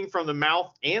bleeding from the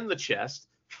mouth and the chest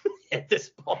at this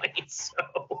point.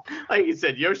 So, like you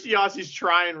said, Yoshihashi's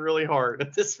trying really hard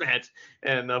at this match,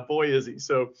 and boy is he.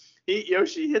 So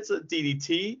Yoshi hits a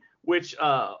DDT. which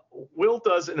Will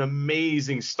does an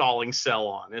amazing stalling sell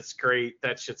on. It's great.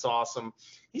 That shit's awesome.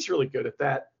 He's really good at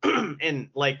that. And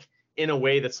like in a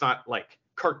way that's not like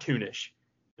cartoonish.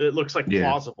 It looks like Yeah.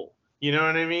 plausible. You know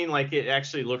what I mean? Like it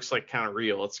actually looks like kind of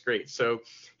real. It's great. So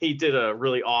he did a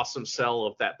really awesome sell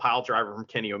of that pile driver from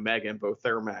Kenny Omega in both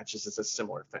their matches. It's a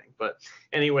similar thing. But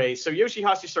anyway, so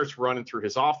Yoshihashi starts running through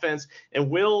his offense,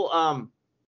 and Will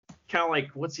kind of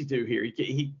like, what's he do here?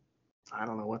 He I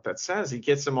don't know what that says. He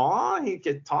gets him on.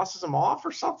 Tosses him off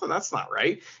or something. That's not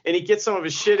right. And he gets some of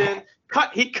his shit in.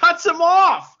 He cuts him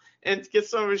off and gets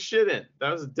some of his shit in.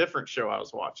 That was a different show I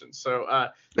was watching. So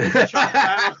there's a chop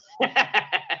battle.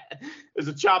 There's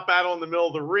a chop battle in the middle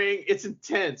of the ring. It's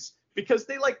intense because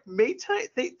they like maintain.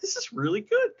 This is really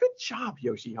good. Good job,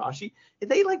 Yoshihashi.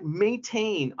 They like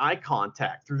maintain eye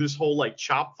contact through this whole like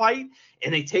chop fight,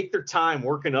 and they take their time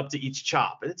working up to each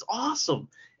chop, and it's awesome.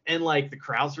 And like the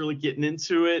crowd's really getting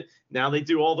into it. Now they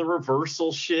do all the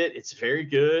reversal shit. It's very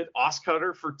good.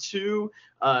 Oscutter for 2.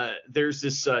 There's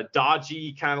this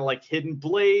dodgy kind of like hidden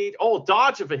blade. Oh,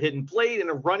 dodge of a hidden blade and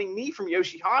a running knee from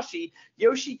Yoshihashi.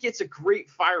 Yoshi gets a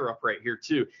great fire up right here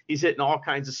too. He's hitting all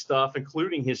kinds of stuff,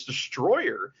 including his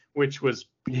destroyer, which was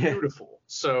beautiful. Yeah.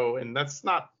 So, and that's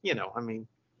not, I mean,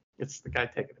 it's the guy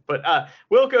taking it. But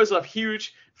Will goes up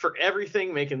huge for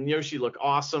everything, making Yoshi look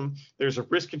awesome. There's a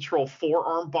wrist control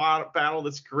forearm battle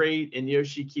that's great, and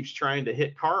Yoshi keeps trying to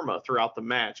hit Karma throughout the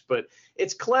match. But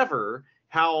it's clever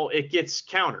how it gets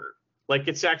countered. Like,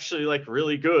 it's actually, like,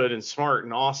 really good and smart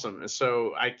and awesome. And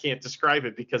so I can't describe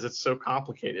it because it's so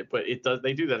complicated. But it does.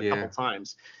 They do that a couple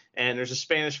times. And there's a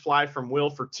Spanish fly from Will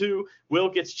for 2. Will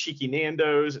gets cheeky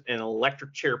Nando's and an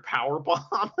electric chair power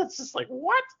bomb. It's just like,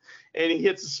 what? And he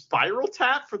hits a spiral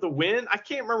tap for the win. I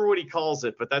can't remember what he calls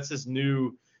it, but that's his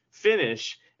new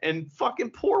finish. And fucking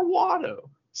poor Watto.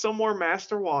 Some more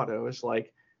Master Watto is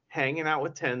like hanging out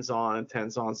with Tenzon. And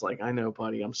Tenzon's like, I know,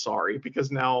 buddy, I'm sorry.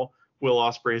 Because now Will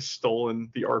Ospreay has stolen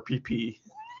the RPP.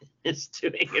 It's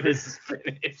doing it as his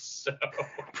finish. So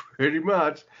pretty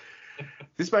much.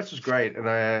 This match was great,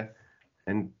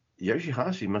 and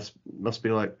Yoshihashi must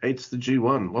be like, hey, it's the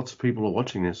G1. Lots of people are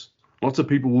watching this. Lots of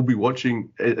people will be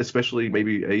watching, especially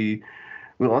maybe a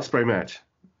Will Ospreay match.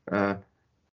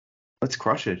 Let's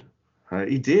crush it.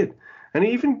 He did, and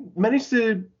he even managed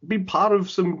to be part of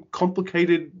some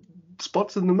complicated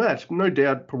spots in the match. No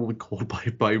doubt, probably called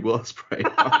by Will Ospreay.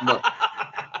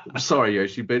 I'm sorry,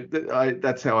 Yoshi, but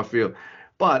that's how I feel.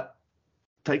 But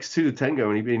takes 2 to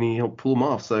tango, and he helped pull him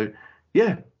off. So,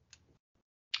 yeah,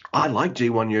 I like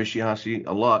G1 Yoshihashi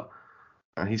a lot.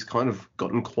 He's kind of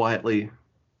gotten quietly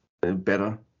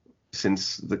better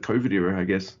since the COVID era, I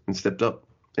guess, and stepped up.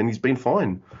 And he's been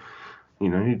fine.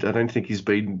 I don't think he's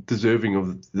been deserving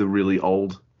of the really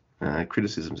old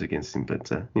criticisms against him.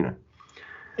 But,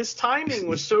 his timing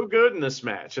was so good in this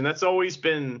match, and that's always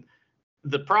been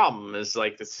the problem is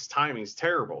like his timing's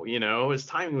terrible. His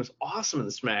timing was awesome in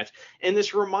this match. And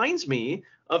this reminds me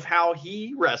of how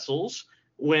he wrestles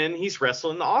when he's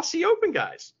wrestling the Aussie Open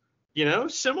guys,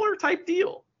 similar type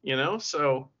deal,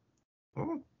 so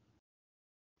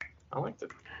I liked it.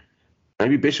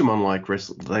 Maybe Bishamon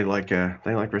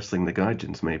they like wrestling the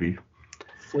Gaijins, maybe.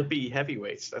 Flippy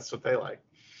heavyweights. That's what they like.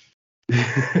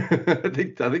 I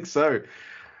think so.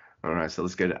 All right. So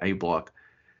let's go to A block.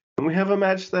 And we have a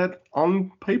match that,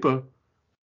 on paper,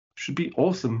 should be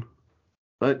awesome.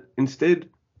 But instead,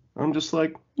 I'm just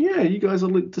like, yeah, you guys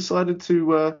decided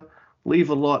to leave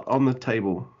a lot on the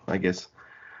table, I guess.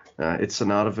 It's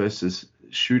Sonata versus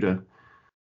Shooter.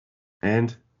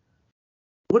 And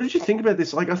what did you think about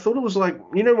this? Like, I thought it was like,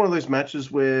 one of those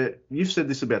matches where you've said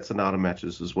this about Sonata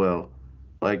matches as well.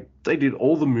 Like, they did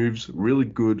all the moves really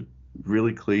good,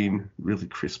 really clean, really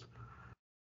crisp.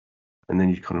 And then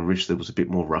you kind of wish there was a bit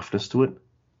more roughness to it.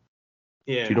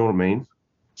 Yeah. Do you know what I mean?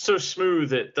 So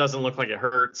smooth it doesn't look like it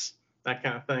hurts, that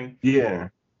kind of thing. Yeah.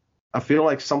 I feel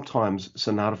like sometimes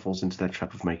Sonata falls into that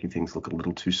trap of making things look a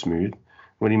little too smooth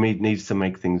when he needs to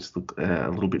make things look a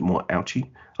little bit more ouchy.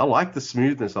 I like the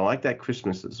smoothness. I like that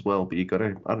crispness as well, but you got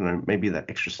to, I don't know, maybe that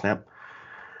extra snap.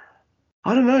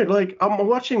 I don't know. Like, I'm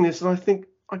watching this and I think,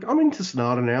 like, I'm into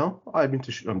Sonata now. I'm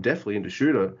definitely into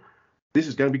Shooter. This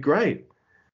is going to be great.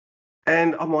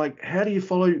 And I'm like, how do you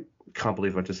follow? Can't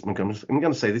believe I'm going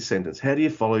to say this sentence. How do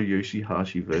you follow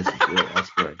Yoshihashi versus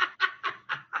Ospreay?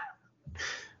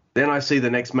 Then I see the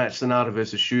next match, Sonata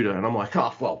versus Shooter, and I'm like,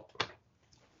 oh, well,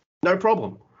 no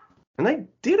problem. And they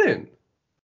didn't.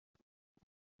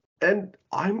 And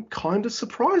I'm kind of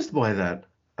surprised by that.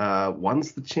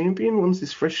 One's the champion, one's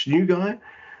this fresh new guy.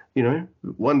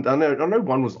 One I know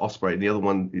one was Ospreay, and the other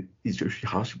one is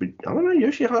Yoshihashi, but I don't know,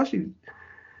 Yoshihashi.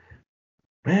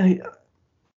 Man,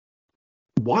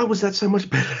 Why was that so much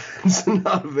better than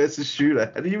Sonata versus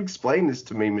Shooter? How do you explain this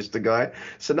to me, Mr. Guy?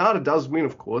 Sonata does win,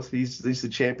 of course. He's the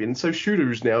champion. So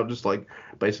Shooter is now just like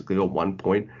basically on 1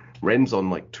 point. Ren's on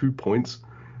like 2 points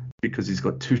because he's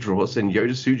got 2 draws, and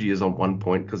Yota Tsuji is on 1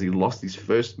 point because he lost his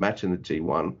first match in the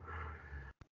G1.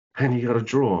 And he got a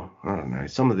draw. I don't know.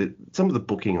 Some of the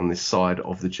booking on this side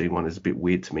of the G1 is a bit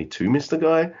weird to me too, Mr.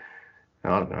 Guy.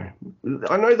 I don't know.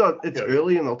 I know that it's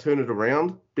early and they'll turn it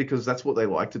around because that's what they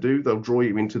like to do. They'll draw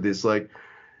you into this like,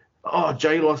 oh,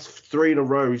 Jay lost 3 in a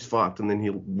row, he's fucked, and then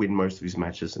he'll win most of his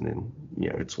matches, and then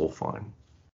it's all fine.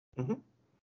 Mm-hmm.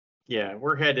 Yeah,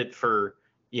 we're headed for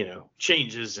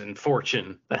changes in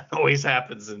fortune. That always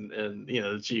happens in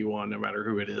the G1, no matter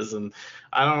who it is. And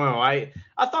I don't know. I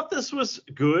thought this was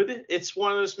good. It's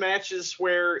one of those matches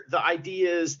where the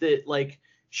idea is that like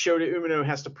Shota Umino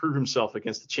has to prove himself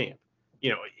against the champ.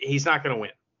 He's not going to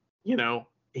win.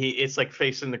 It's like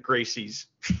facing the Gracies.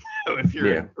 If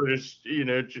you're in British,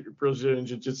 Brazilian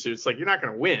Jiu-Jitsu, it's like you're not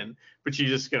going to win, but you're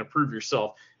just going to prove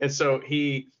yourself. And so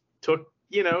he took,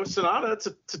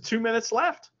 Sonata to 2 minutes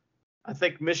left. I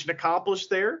think mission accomplished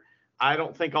there. I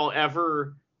don't think I'll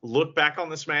ever look back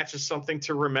on this match as something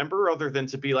to remember other than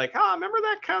to be like, remember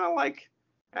that kind of like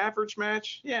average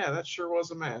match? Yeah, that sure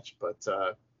was a match. But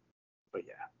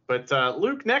yeah. But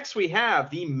Luke, next we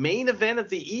have the main event of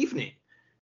the evening,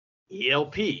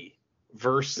 ELP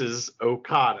versus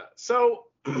Okada. So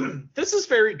this is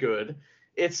very good.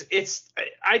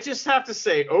 I just have to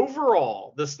say,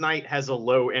 overall, this night has a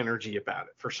low energy about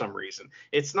it for some reason.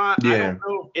 It's not, I don't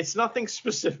know, it's nothing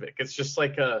specific. It's just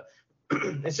like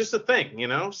it's just a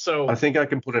thing, So I think I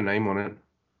can put a name on it.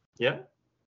 Yeah.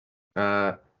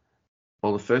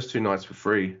 Well, the first 2 nights were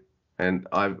free, and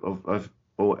I've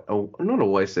not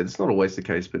always said, it's not always the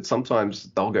case, but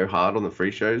sometimes they'll go hard on the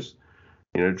free shows,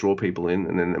 draw people in,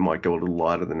 and then it might go a little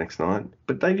lighter the next night.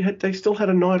 But they still had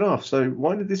a night off, so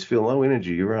why did this feel low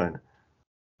energy? You're right.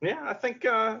 Yeah, I think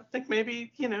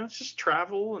maybe it's just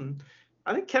travel, and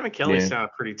I think Kevin Kelly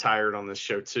sounded pretty tired on this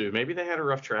show too. Maybe they had a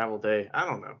rough travel day. I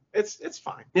don't know. It's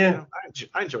fine. Yeah,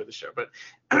 I enjoy the show, but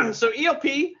so ELP,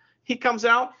 he comes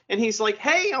out and he's like,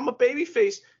 "Hey, I'm a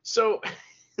babyface." So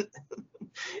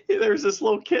there's this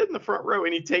little kid in the front row,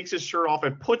 and he takes his shirt off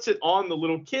and puts it on the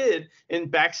little kid. And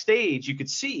backstage, you could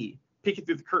see peeking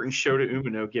through the curtain, Shota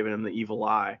Umino giving him the evil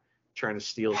eye, trying to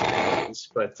steal his babies.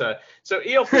 But so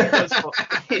ELP does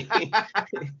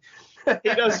he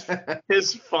does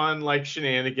his fun like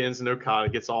shenanigans, and Okada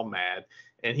gets all mad,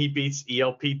 and he beats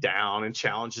ELP down and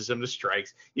challenges him to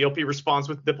strikes. ELP responds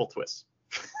with nipple twists.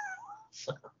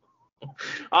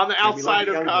 On the outside,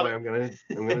 Okada. I'm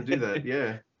gonna do that.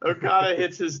 Yeah. Okada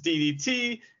hits his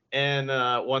DDT and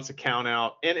wants a count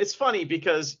out. And it's funny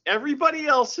because everybody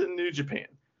else in New Japan,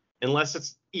 unless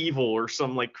it's Evil or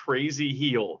some like crazy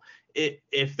heel,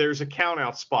 if there's a count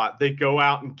out spot, they go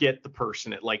out and get the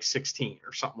person at like 16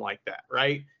 or something like that,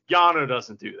 right? Yano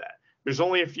doesn't do that. There's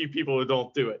only a few people who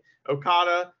don't do it.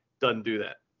 Okada doesn't do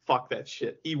that. Fuck that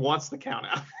shit. He wants the count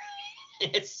out.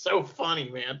 It's so funny,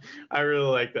 man. I really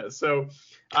like that. So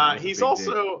he's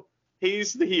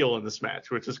the heel in this match,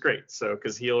 which is great. So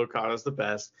because heel Okada's the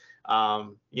best.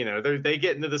 They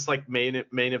get into this like main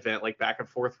event, like back and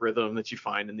forth rhythm that you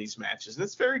find in these matches, and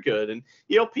it's very good. And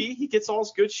ELP, he gets all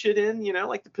his good shit in,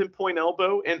 like the pinpoint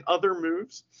elbow and other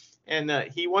moves. And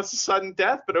he wants a sudden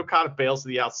death, but Okada bails to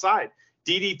the outside.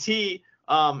 DDT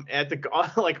at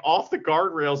the like off the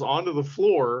guardrails onto the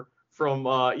floor from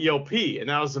ELP, and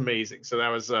that was amazing. So that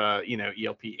was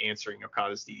ELP answering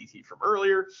Okada's DDT from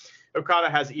earlier. Okada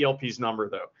has ELP's number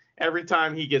though. Every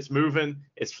time he gets moving,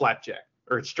 it's flapjack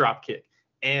or it's drop kick.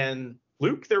 And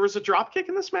Luke, there was a drop kick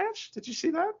in this match. Did you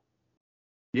see that?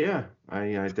 Yeah, I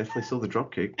definitely saw the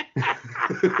drop kick.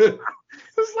 It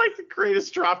was like the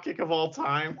greatest drop kick of all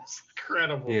time. It's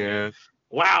incredible. Yeah.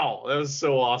 Wow, that was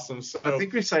so awesome. So I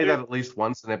think we say that at least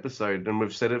once an episode, and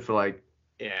we've said it for like.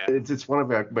 Yeah. It's one of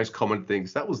our most common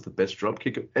things. That was the best drop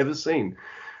kick I've ever seen.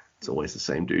 It's always the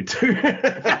same dude too.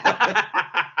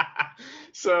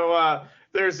 So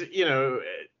there's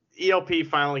ELP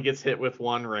finally gets hit with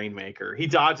one Rainmaker. He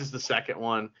dodges the second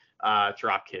one,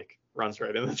 drop kick, runs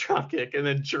right in the drop kick, and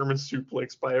then German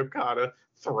suplex by Okada,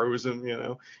 throws him.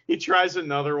 He tries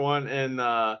another one, and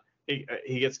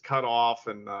he gets cut off,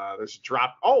 and there's a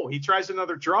drop. Oh, he tries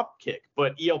another drop kick,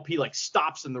 but ELP like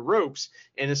stops in the ropes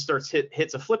and it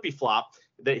hits a flippy flop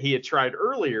that he had tried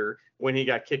earlier when he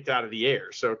got kicked out of the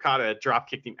air. So Okada drop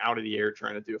kicked him out of the air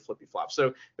trying to do a flippy flop.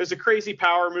 So there's a crazy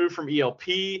power move from ELP.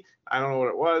 I don't know what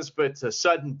it was, but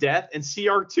sudden death and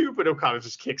CR2, but Okada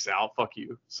just kicks out. Fuck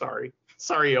you. Sorry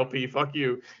ELP. Fuck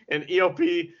you. And ELP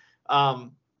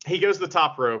he goes to the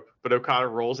top rope, but Okada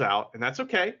rolls out, and that's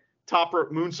okay. Top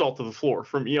rope moonsault to the floor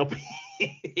from ELP.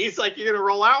 He's like, you're gonna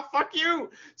roll out? Fuck you.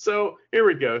 So here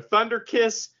we go. Thunder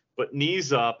kiss, but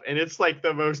knees up, and it's like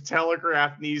the most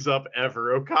telegraphed knees up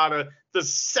ever. Okada, the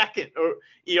second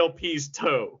ELP's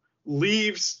toe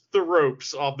leaves the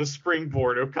ropes off the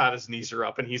springboard, Okada's knees are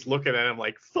up, and he's looking at him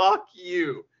like, fuck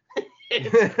you. It's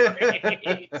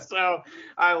great. So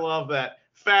I love that.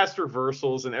 Fast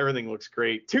reversals and everything looks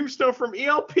great. Tombstone from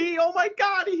ELP. Oh my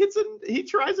God, he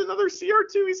tries another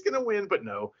CR2. He's gonna win, but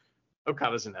no.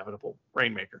 Okada's inevitable.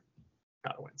 Rainmaker.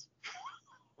 Okada wins.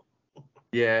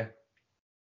 Yeah.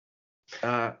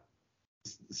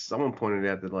 Someone pointed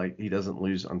out that like he doesn't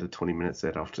lose under 20 minutes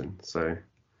that often. So,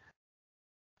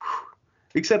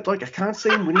 except like I can't see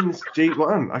him winning this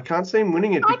G1. I can't see him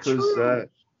winning it Not because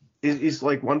he's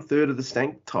like 1/3 of the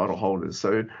Stank title holders.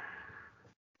 So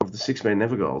of the six-man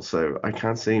never goals. So I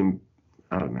can't see him.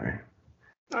 I don't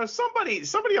know.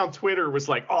 Somebody on Twitter was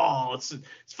like, "Oh, it's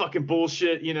fucking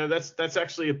bullshit." You know, that's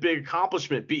actually a big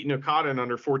accomplishment, beating Okada in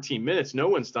under 14 minutes. No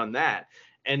one's done that.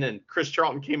 And then Chris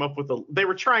Charlton came up with they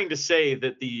were trying to say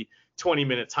that the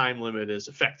 20-minute time limit is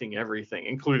affecting everything,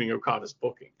 including Okada's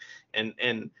booking.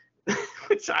 And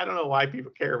which I don't know why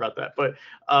people care about that,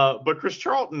 but Chris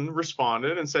Charlton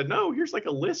responded and said, "No, here's like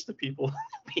a list of people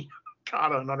beat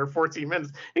Okada in under 14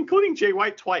 minutes, including Jay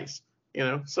White twice." You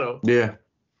know, so yeah.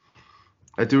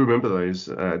 I do remember those.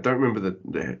 I don't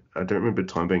remember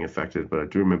time being affected, but I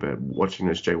do remember watching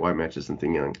those Jay White matches and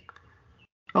thinking,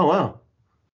 "Oh wow,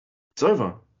 it's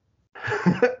over,"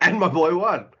 and my boy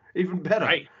won. Even better.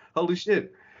 Right. Holy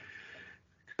shit!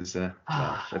 Because that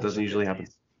doesn't usually happen.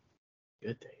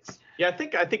 Good days. Yeah, I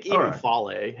think even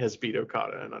Fale has beat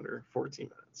Okada in under 14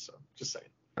 minutes. So just saying.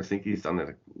 I think he's done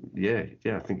that. Yeah,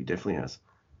 I think he definitely has.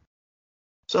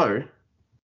 So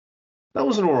that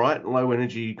was an all right, low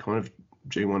energy kind of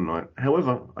G1 night.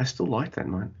 However, I still liked that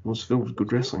night. It was filled with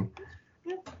good wrestling.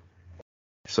 Yeah.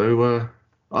 So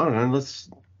I don't know.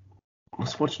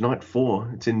 Let's watch night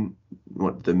 4. It's in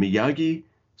the Miyagi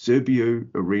Zerbio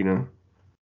Arena.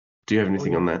 Do you have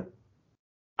anything on that?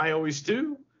 I always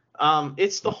do.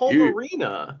 It's the home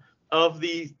arena of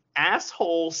the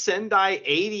asshole Sendai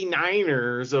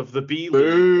 89ers of the B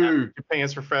League,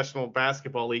 Japan's professional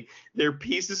basketball league. They're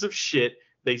pieces of shit.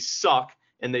 They suck,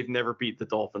 and they've never beat the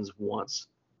Dolphins once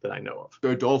that I know of.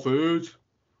 The Dolphins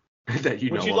that you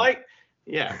know. Would you of. like?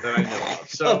 Yeah, that I know of.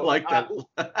 So I like that.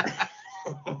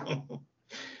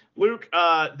 Luke,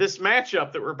 this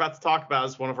matchup that we're about to talk about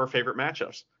is one of our favorite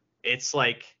matchups. It's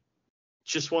like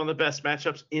just one of the best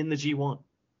matchups in the G1.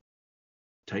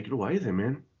 Take it away then,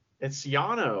 man. It's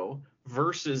Yano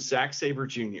versus Zack Sabre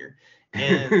Jr.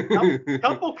 And a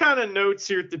couple kind of notes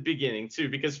here at the beginning, too,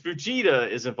 because Fujita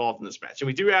is involved in this match. And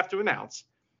we do have to announce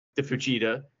that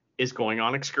Fujita is going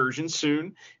on excursion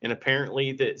soon. And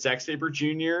apparently that Zack Sabre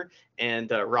Jr.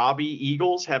 and Robbie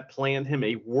Eagles have planned him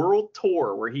a world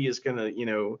tour where he is going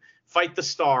to, fight the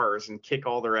stars and kick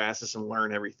all their asses and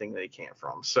learn everything that he can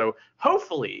from. So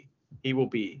hopefully he will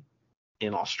be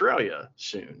in Australia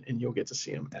soon, and you'll get to see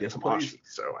him at Tamashi.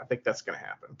 So I think that's going to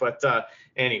happen. But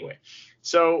anyway,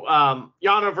 so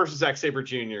Yano versus Zack Sabre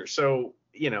Jr. So,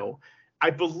 I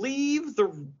believe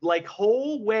the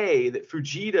whole way that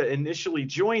Fujita initially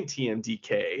joined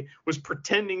TMDK was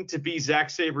pretending to be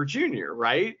Zack Sabre Jr.,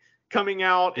 right? Coming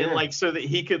out and so that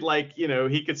he could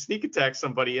he could sneak attack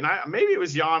somebody. And maybe it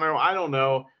was Yano. I don't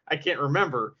know. I can't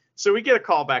remember. So we get a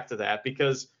call back to that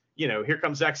because here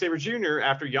comes Zack Sabre Jr.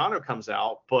 after Yano comes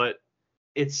out, but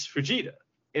it's Fujita.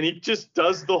 And he just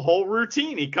does the whole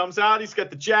routine. He comes out, he's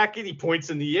got the jacket, he points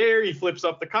in the air, he flips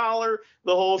up the collar,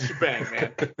 the whole shebang,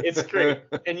 man. It's great.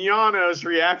 And Yano's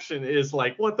reaction is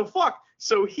like, what the fuck?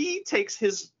 So he takes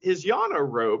his Yano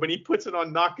robe and he puts it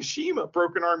on Nakashima,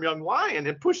 Broken Arm Young Lion,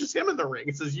 and pushes him in the ring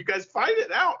and says, you guys fight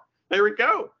it out. There we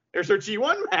go. There's our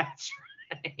G1 match.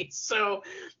 So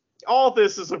all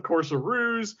this is, of course, a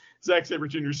ruse. Zack Sabre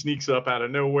Jr. sneaks up out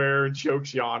of nowhere and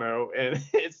chokes Yano, and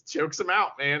it chokes him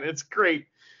out, man. It's great.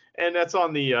 And that's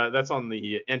on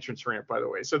the entrance ramp, by the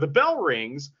way. So the bell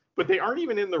rings, but they aren't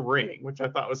even in the ring, which I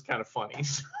thought was kind of funny.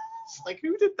 It's like,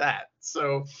 who did that?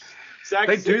 So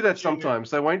they do that sometimes.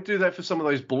 They won't do that for some of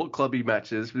those Bullet Clubby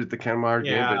matches with the Kanemaru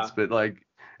Gambits, but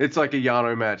it's like a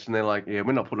Yano match, and they're like, yeah,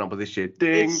 we're not putting up with this shit.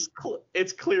 Ding.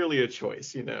 It's clearly a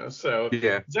choice, So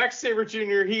yeah. Zack Sabre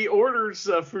Jr., he orders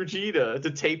Fujita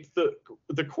to tape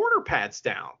the corner pads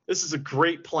down. This is a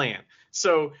great plan.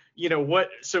 So,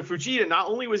 So Fujita, not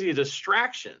only was he a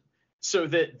distraction, so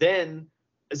that then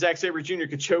Zack Sabre Jr.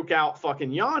 could choke out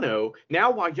fucking Yano.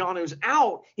 Now while Yano's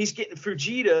out, he's getting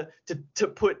Fujita to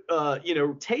put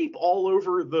tape all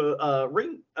over the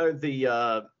ring,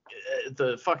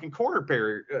 the fucking corner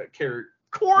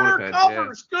corner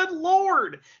covers. Yeah. Good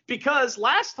lord! Because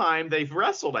last time they've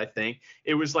wrestled, I think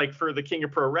it was like for the King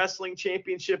of Pro Wrestling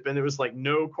Championship, and it was like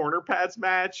no corner pads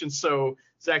match, and so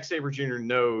Zack Sabre Jr.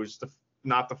 knows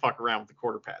not to fuck around with the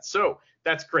corner pads. So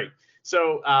that's great.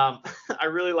 So I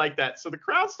really like that. So the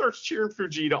crowd starts cheering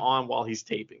Fujita on while he's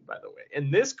taping, by the way.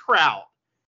 And this crowd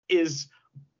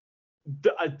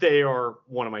they are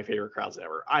one of my favorite crowds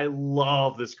ever. I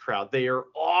love this crowd. They are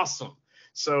awesome.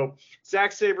 So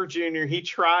Zack Sabre Jr., he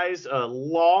tries a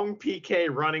long PK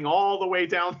running all the way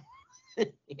down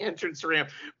the entrance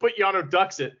ramp, but Yano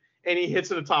ducks it, and he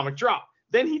hits an atomic drop.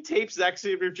 Then he tapes Zack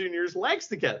Sabre Jr.'s legs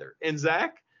together, and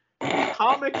Zack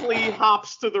comically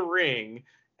hops to the ring,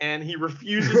 and he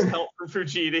refuses help from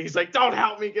Fujita. He's like, don't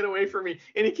help me, get away from me.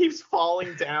 And he keeps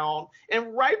falling down.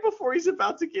 And right before he's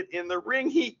about to get in the ring,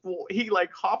 he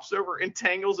like hops over and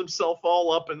tangles himself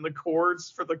all up in the cords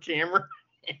for the camera.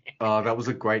 Oh, that was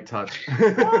a great touch.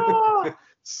 Oh,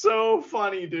 so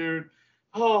funny, dude.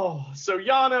 Oh, so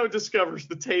Yano discovers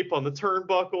the tape on the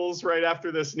turnbuckles right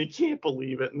after this, and he can't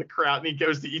believe it in the crowd. And he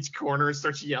goes to each corner and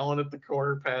starts yelling at the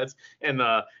corner pads. And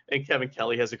Kevin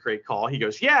Kelly has a great call. He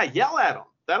goes, yeah, yell at him.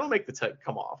 That'll make the tape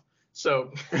come off.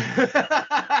 So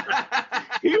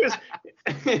he was.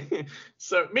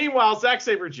 So meanwhile, Zack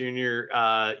Sabre Jr.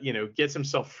 Gets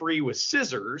himself free with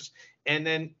scissors, and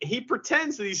then he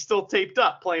pretends that he's still taped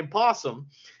up playing possum,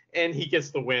 and he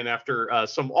gets the win after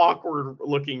some awkward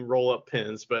looking roll up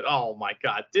pins. But oh my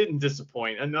God, didn't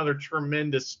disappoint. Another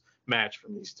tremendous match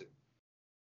from these two.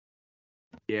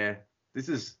 Yeah, this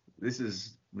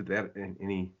is without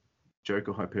any joke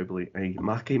or hyperbole, a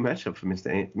marquee matchup for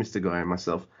Mr. Guy and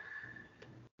myself.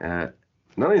 Not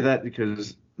only that,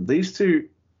 because these two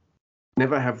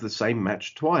never have the same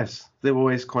match twice. They're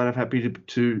always kind of happy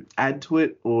to add to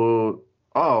it, or,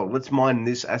 oh, let's mine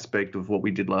this aspect of what we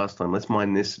did last time. Let's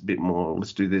mine this a bit more.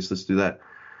 Let's do this. Let's do that.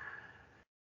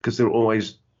 Because they're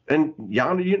always, and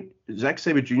Yano, Zack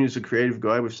Sabre Jr. is a creative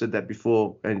guy. We've said that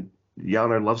before. And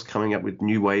Yano loves coming up with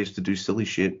new ways to do silly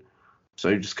shit. So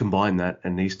you just combine that,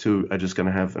 and these two are just going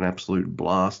to have an absolute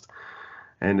blast.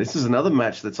 And this is another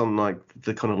match that's on like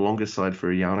the kind of longer side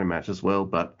for a Yano match as well.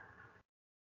 But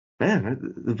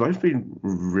man, they've both been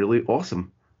really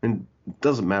awesome. And it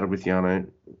doesn't matter with Yano.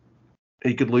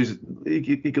 He could lose.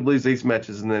 He could lose these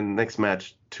matches, and then next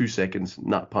match, 2 seconds,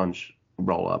 nut punch,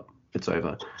 roll up, it's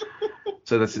over.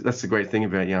 So that's the great thing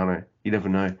about Yano. You never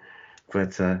know.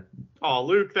 But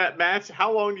Luke, that match.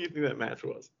 How long do you think that match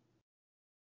was?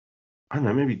 I don't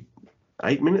know, maybe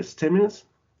 8 minutes, 10 minutes.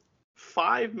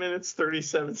 5 minutes,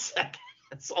 37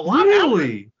 seconds. A lot. Really?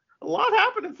 Happened. A lot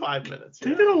happened in 5 minutes.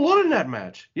 They did a lot in that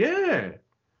match. Yeah.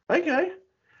 Okay.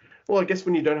 Well, I guess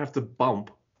when you don't have to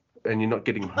bump and you're not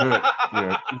getting hurt,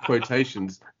 in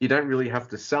quotations, you don't really have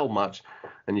to sell much,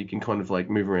 and you can kind of like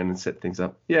move around and set things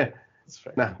up. Yeah. That's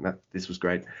fair. No, this was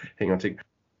great. Hang on, Tick.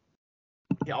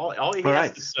 Yeah, all he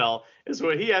has to sell is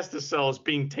what he has to sell is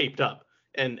being taped up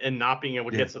and not being able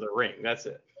to get to the ring. That's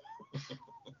it.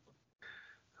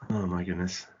 Oh my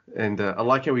goodness. And I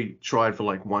like how he tried for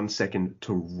like 1 second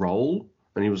to roll,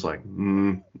 and he was like,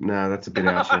 no, that's a bit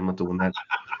ouchy. I'm not doing that.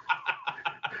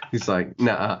 He's like,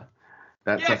 nah,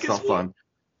 that's not fun.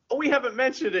 We haven't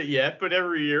mentioned it yet, but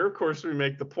every year, of course, we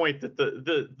make the point that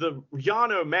the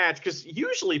Yano match, because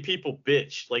usually people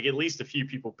bitch, like at least a few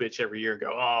people bitch every year and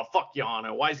go, oh, fuck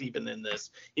Yano. Why is he even in this?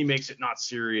 He makes it not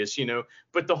serious,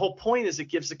 But the whole point is it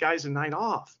gives the guys a night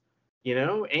off,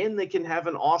 and they can have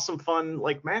an awesome, fun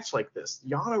like match like this.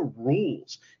 Yano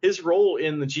rules. His role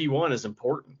in the G1 is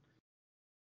important.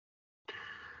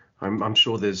 I'm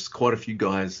sure there's quite a few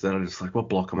guys that are just like, what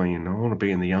block am I in? I want to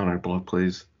be in the Yano block,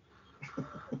 please.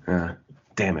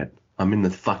 Damn it. I'm in the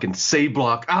fucking C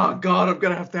block. Oh, God, I'm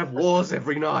going to have wars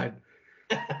every night.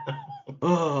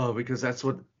 Oh, because that's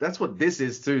what this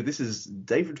is, too. This is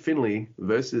David Finlay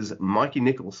versus Mikey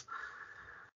Nichols.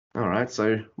 All right,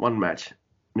 so one match.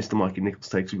 Mr. Mikey Nichols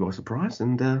takes you by surprise.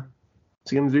 And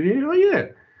what's he going to do here? Oh, yeah.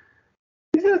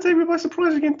 He's going to take me by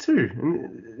surprise again, too.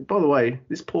 And by the way,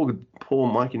 this poor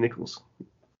Mikey Nichols.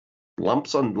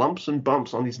 Lumps and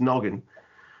bumps on his noggin.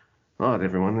 All right,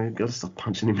 everyone, we've got to stop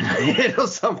punching him in the head or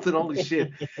something. Holy shit.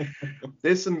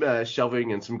 There's some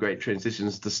shoving and some great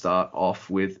transitions to start off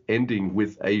with, ending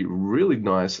with a really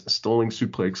nice stalling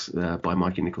suplex by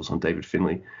Mikey Nichols on David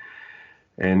Finlay.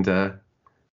 And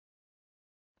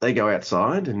they go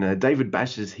outside, and David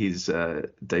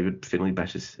Finlay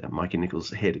bashes Mikey Nichols'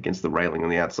 head against the railing on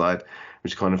the outside,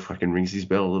 which kind of fucking rings his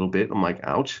bell a little bit. I'm like,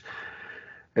 ouch.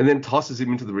 And then tosses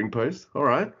him into the ring post. All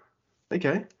right,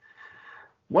 okay.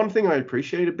 One thing I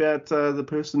appreciate about the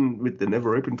person with the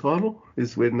never open title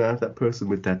is when that person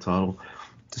with that title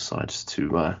decides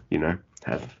to,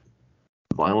 have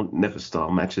violent never style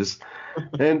matches.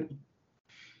 And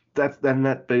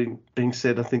that being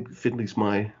said, I think Finley's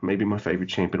maybe my favorite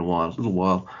champ in a little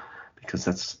while, because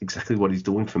that's exactly what he's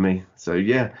doing for me. So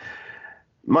yeah,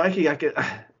 Mikey, I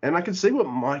can see what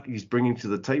Mikey's bringing to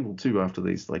the table too after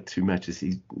these like 2 matches.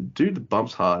 Dude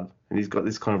bumps hard, and he's got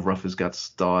this kind of rough as guts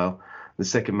style.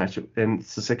 It's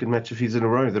the second match of his in a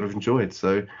row that I've enjoyed.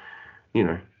 So,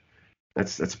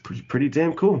 that's pretty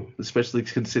damn cool, especially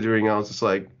considering I was just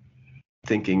like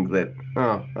thinking that,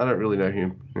 oh, I don't really know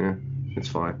him. Yeah, it's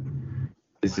fine.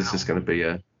 Is this just going to be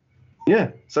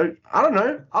yeah? So I don't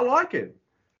know. I like it.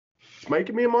 It's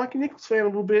making me a Mikey Nichols fan a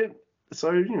little bit.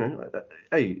 So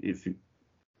hey, if you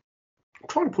I'm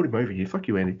trying to put him over here, fuck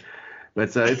you, Andy.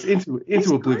 But it's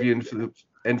into oblivion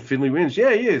and Finley wins.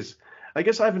 Yeah, he is. I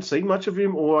guess I haven't seen much of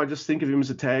him, or I just think of him as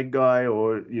a tag guy,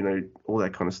 or all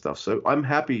that kind of stuff. So I'm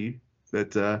happy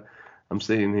that I'm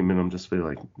seeing him, and I'm just feeling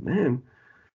like, man,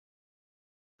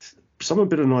 someone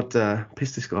better not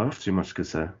piss this guy off too much,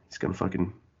 because he's gonna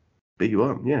fucking beat you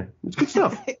up. Yeah, it's good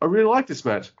stuff. I really like this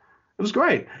match. It was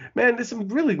great, man. There's some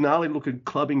really gnarly looking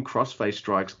clubbing crossface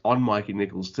strikes on Mikey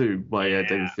Nichols too by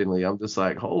David Finlay. I'm just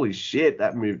like, holy shit,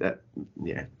 that move,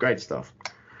 great stuff.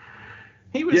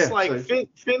 He was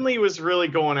Finley was really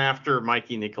going after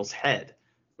Mikey Nichols' head,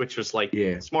 which was like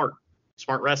smart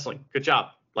wrestling. Good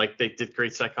job. Like, they did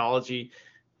great psychology.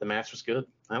 The match was good.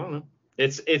 I don't know.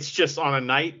 It's just on a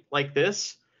night like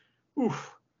this,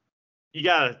 oof,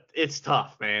 it's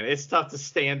tough, man. It's tough to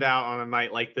stand out on a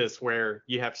night like this where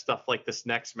you have stuff like this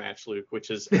next match, Luke, which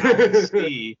is Alex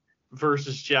C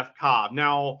versus Jeff Cobb.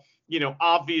 Now,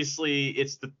 obviously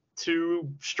it's the 2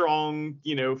 strong,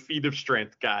 feet of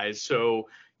strength guys. So,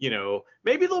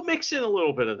 maybe they'll mix in a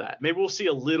little bit of that. Maybe we'll see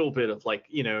a little bit of like,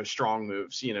 strong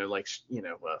moves,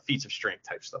 feats of strength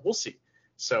type stuff. We'll see.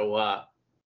 So,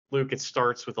 Luke, it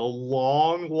starts with a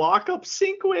long lockup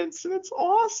sequence, and it's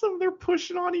awesome. They're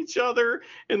pushing on each other,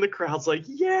 and the crowd's like,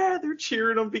 yeah, they're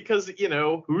cheering them because,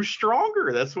 who's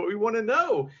stronger? That's what we want to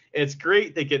know. And it's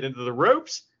great. They get into the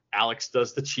ropes. Alex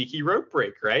does the cheeky rope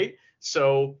break, right?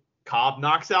 So Cobb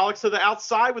knocks Alex to the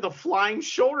outside with a flying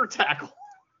shoulder tackle.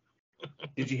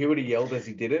 Did you hear what he yelled as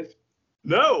he did it?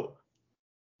 No.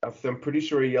 I'm pretty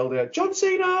sure he yelled out, John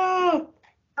Cena!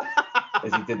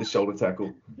 as he did the shoulder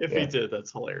tackle. If he did,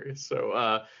 that's hilarious.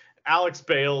 So Alex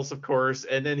bails, of course,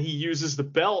 and then he uses the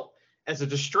belt as a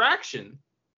distraction,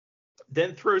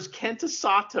 then throws Kenta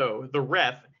Sato, the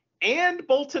ref, and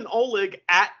Bolton Oleg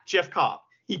at Jeff Cobb.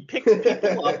 He picks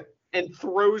people up and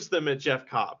throws them at Jeff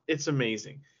Cobb. It's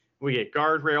amazing. We get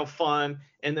guardrail fun,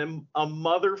 and then a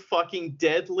motherfucking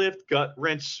deadlift gut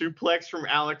wrench suplex from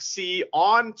Alex C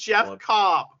on Jeff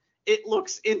Cobb. It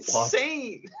looks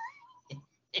insane.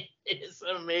 It's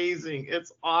amazing.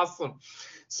 It's awesome.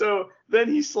 So then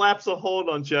he slaps a hold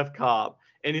on Jeff Cobb,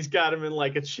 and he's got him in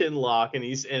like a chin lock, and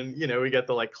we got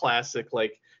the like classic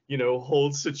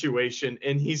hold situation,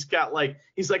 and he's like,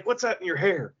 what's that in your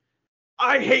hair?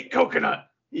 I hate coconut.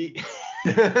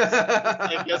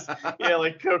 I guess,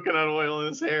 like coconut oil in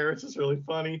his hair, which is really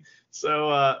funny. So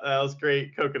that was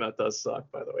great. Coconut does suck,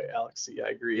 by the way, Alex. Yeah, I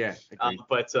agree. Yeah,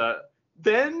 but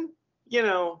then,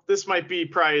 this might be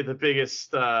probably the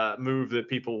biggest move that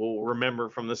people will remember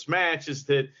from this match is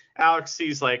that Alex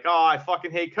C's like, oh, I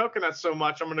fucking hate coconut so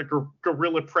much, I'm going to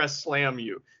gorilla press slam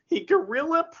you. He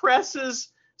gorilla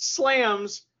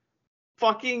slams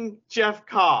fucking Jeff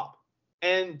Cobb.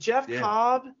 And Jeff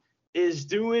Cobb is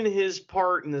doing his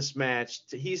part in this match.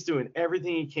 He's doing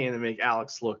everything he can to make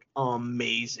Alex look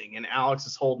amazing. And Alex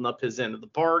is holding up his end of the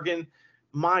bargain.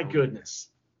 My goodness.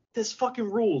 This fucking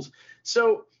rules.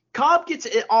 So Cobb gets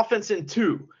offense in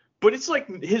too, but it's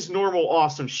like his normal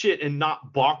awesome shit and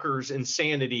not bonkers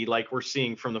insanity like we're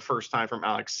seeing from the first time from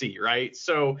Alex C, right?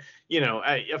 So,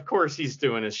 of course he's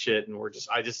doing his shit, and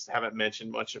I just haven't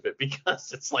mentioned much of it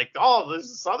because it's like, oh, there's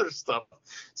this other stuff.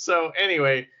 So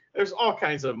anyway, there's all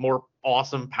kinds of more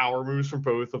awesome power moves from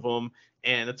both of them,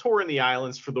 and a tour in the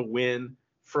islands for the win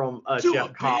from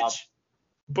Jeff Cobb.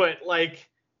 But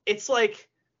it's like,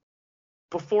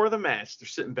 before the match, they're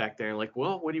sitting back there and like,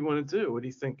 well, what do you want to do? What do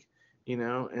you think?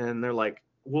 And they're like,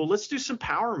 well, let's do some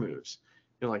power moves.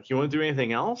 You're like, you want to do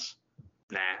anything else?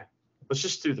 Nah, let's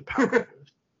just do the power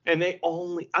moves. And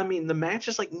the match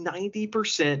is like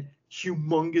 90%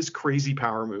 humongous, crazy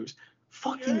power moves.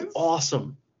 Fucking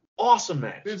awesome. Awesome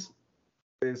match.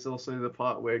 There's also the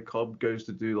part where Cobb goes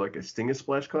to do like a stinger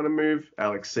splash kind of move.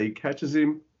 Alex C catches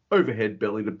him, overhead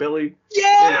belly to belly.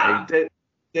 Yeah!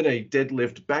 Then a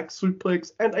deadlift back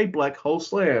suplex and a black hole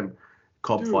slam.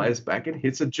 Cobb fires back and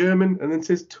hits a German and then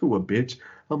says, "To a bitch."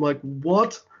 I'm like,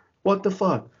 what? What the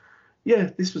fuck?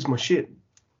 Yeah, this was my shit.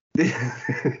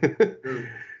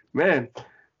 Man,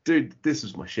 dude, this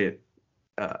was my shit.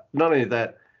 Not only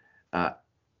that,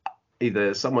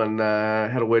 either someone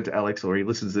had a word to Alex or he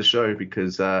listens to the show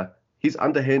because his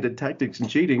underhanded tactics and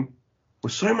cheating were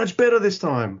so much better this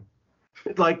time.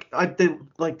 There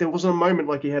wasn't a moment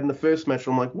like he had in the first match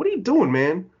where I'm like, what are you doing,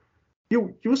 man?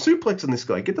 You were suplexing this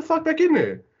guy. Get the fuck back in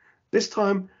there. This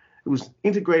time, it was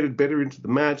integrated better into the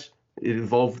match. It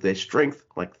involved their strength,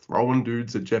 like throwing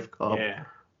dudes at Jeff Cobb. Yeah.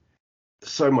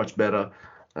 So much better.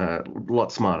 A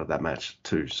lot smarter, that match,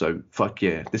 too. So, fuck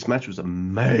yeah. This match was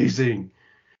amazing.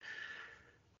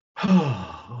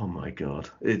 Oh, my God.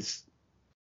 That's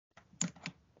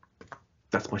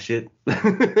my shit.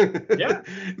 Yeah.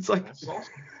 It's like... That's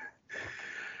awesome.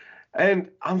 And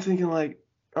I'm thinking like,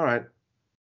 all right,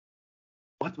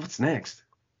 what's next?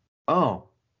 Oh.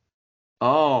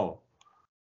 All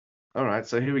right,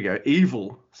 so here we go.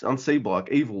 Evil on C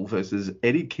Block. Evil versus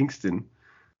Eddie Kingston.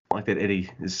 I like that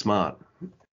Eddie is smart.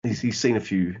 He's seen a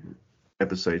few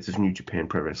episodes of New Japan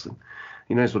Pro Wrestling.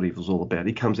 He knows what Evil's all about.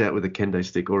 He comes out with a kendo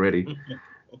stick already.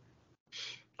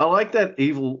 I like that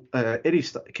Eddie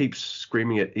keeps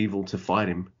screaming at Evil to fight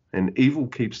him, and Evil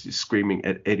keeps screaming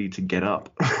at Eddie to get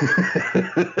up.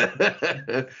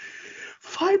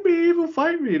 Fight me, Evil,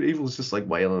 fight me. And Evil's just like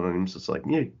wailing on him. It's just like,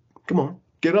 yeah, come on.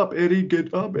 Get up, Eddie.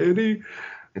 Get up, Eddie.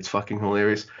 It's fucking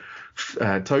hilarious.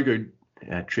 Togo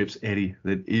trips Eddie.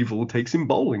 Then Evil takes him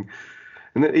bowling.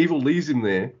 And then Evil leaves him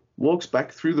there, walks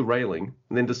back through the railing,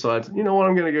 and then decides, you know what,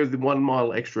 I'm going to go the 1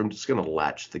 mile extra. I'm just going to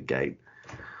latch the gate.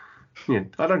 Yeah,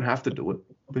 I don't have to do it,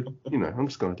 but, I'm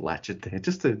just going to latch it there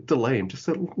just to delay him just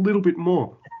a little bit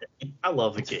more. I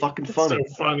love the It's gate. fucking funny.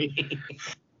 It's so funny.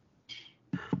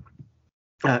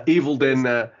 Evil then...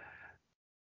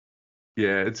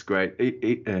 yeah, it's great.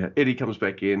 Eddie comes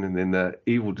back in, and then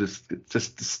Evil just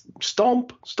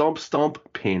stomp,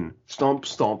 pin,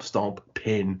 stomp,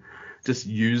 pin, just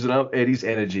using up Eddie's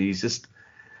energy.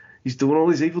 He's doing all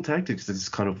these evil tactics to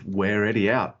just kind of wear Eddie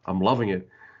out. I'm loving it.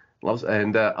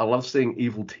 I love seeing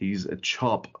Evil tease a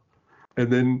chop,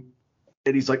 and then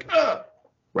Eddie's like,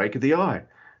 rake of the eye,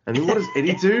 and then what does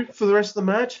Eddie do for the rest of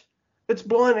the match? It's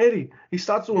blind Eddie. He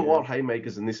starts doing wild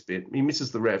haymakers in this bit. He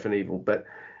misses the ref and Evil, but.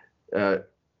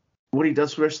 What he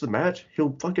does for the rest of the match,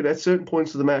 he'll fucking, at certain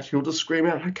points of the match, he'll just scream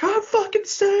out, I can't fucking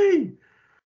see!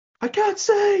 I can't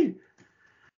see!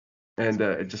 And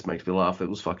it just makes me laugh. It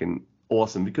was fucking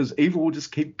awesome because Evil will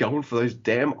just keep going for those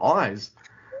damn eyes.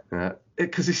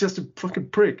 Because he's just a fucking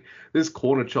prick. There's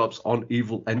corner chops on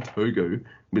Evil and Togo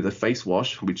with a face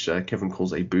wash, which Kevin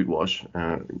calls a boot wash.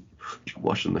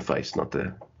 Wash in the face, not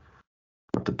the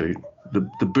boot.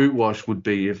 The boot wash would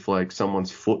be if like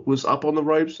someone's foot was up on the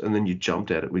ropes and then you jumped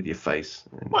at it with your face.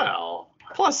 Well,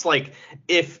 plus like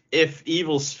if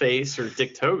Evil's face or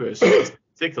Dick Togo's face in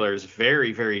particular is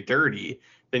very, very dirty,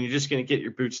 then you're just gonna get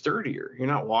your boots dirtier. You're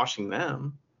not washing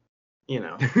them.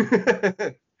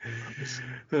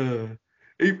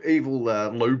 Evil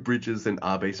low bridges and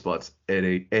RB spots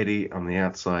Eddie on the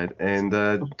outside, and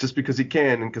just because he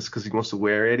can and because he wants to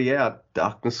wear Eddie out,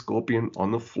 Darkness Scorpion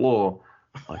on the floor.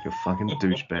 Like a fucking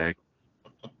douchebag.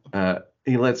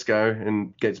 He lets go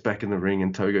and gets back in the ring,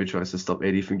 and Togo tries to stop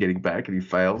Eddie from getting back, and he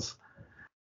fails.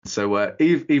 So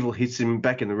Evil hits him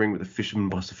back in the ring with a Fisherman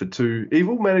Buster for 2.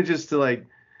 Evil manages to,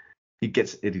 he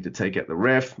gets Eddie to take out the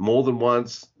ref more than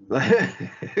once.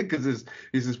 Because this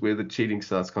is where the cheating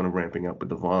starts kind of ramping up with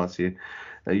the violence here.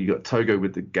 You got Togo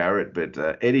with the Garrett, but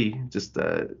Eddie just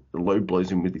low blows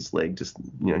him with his leg, just,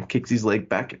 kicks his leg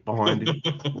back behind him.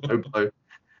 Low blow.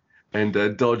 And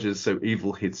dodges, so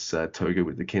Evil hits Togo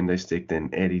with the kendo stick. Then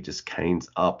Eddie just canes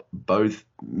up both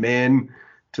men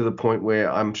to the point where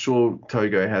I'm sure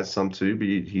Togo has some too, but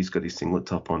he's got his singlet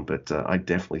top on. But I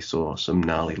definitely saw some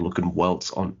gnarly looking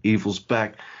welts on Evil's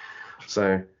back.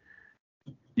 So,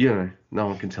 no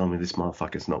one can tell me this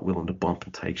motherfucker's not willing to bump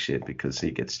and take shit because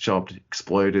he gets chopped,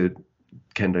 exploded,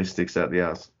 kendo sticks out the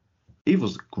ass.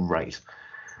 Evil's great.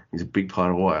 He's a big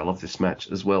part of why I love this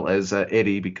match, as well as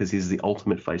Eddie, because he's the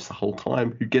ultimate face the whole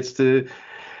time, who gets to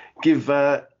give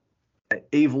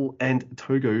Evil and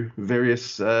Togo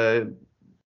various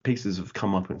pieces of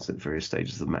comeuppance at various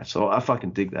stages of the match. So I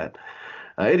fucking dig that.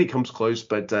 Eddie comes close,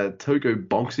 but Togo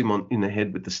bonks him in the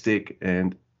head with the stick,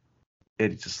 and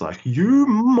Eddie's just like, you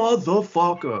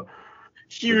motherfucker.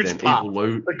 Huge then pop. Evil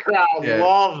Low. The crowd Yeah.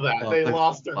 love that. Oh, They they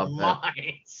lost their love that.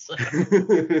 minds.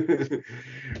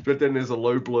 But then there's a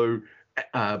low blow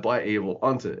by Evil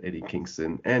onto Eddie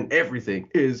Kingston, and everything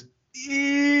is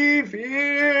evil.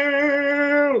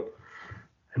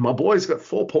 And my boy's got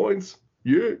 4 points.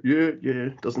 Yeah.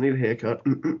 Doesn't need a haircut.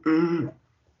 Dude,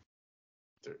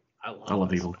 I love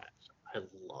this Evil. match. I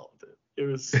loved it. It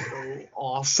was so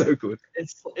awesome. So good.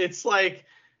 It's like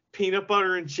peanut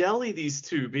butter and jelly, these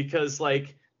two, because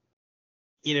like,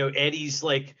 Eddie's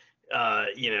like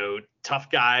tough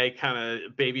guy kind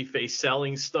of babyface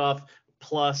selling stuff,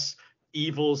 plus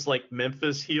Evil's like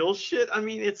Memphis heel shit. I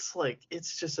mean, it's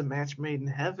just a match made in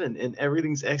heaven, and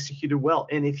everything's executed well.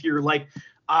 And if you're like,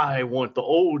 I want the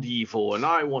old Evil and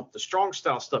I want the strong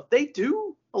style stuff, they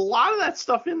do a lot of that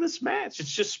stuff in this match.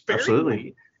 It's just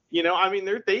sparingly. Absolutely. I mean,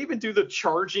 they even do the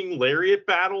charging lariat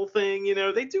battle thing.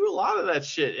 They do a lot of that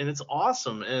shit, and it's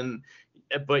awesome.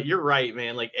 But you're right,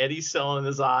 man. Like, Eddie selling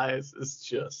his eyes is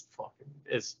just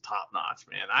it's top notch,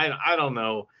 man. I don't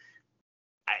know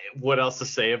what else to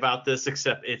say about this,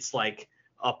 except it's like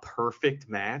a perfect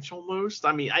match almost.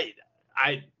 I mean,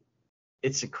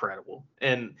 it's incredible.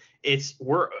 And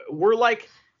we're like,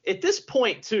 at this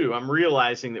point too, I'm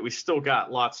realizing that we still got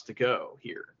lots to go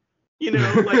here.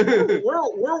 Like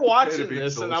we're watching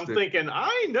this and I'm thinking,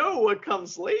 I know what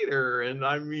comes later. And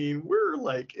I mean, we're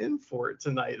like in for it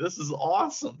tonight. This is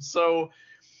awesome. So,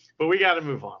 but we got to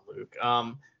move on, Luke.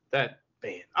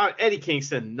 Eddie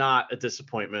Kingston, not a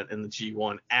disappointment in the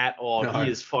G1 at all. No.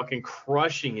 He is fucking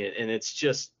crushing it. And it's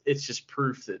just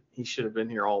proof that he should have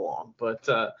been here all along. But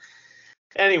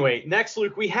anyway, next,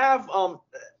 Luke, we have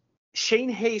Shane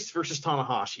Haste versus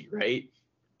Tanahashi, right?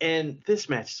 And this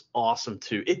match is awesome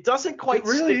too. It doesn't quite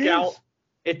stick out.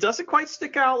 It doesn't quite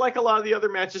stick out like a lot of the other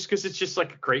matches because it's just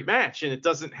like a great match, and it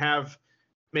doesn't have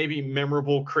maybe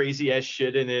memorable crazy ass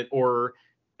shit in it, or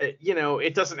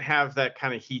it doesn't have that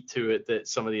kind of heat to it that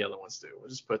some of the other ones do. We'll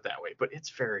just put it that way. But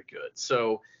it's very good.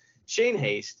 So Shane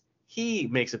Haste, he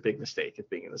makes a big mistake at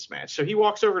being in this match. So he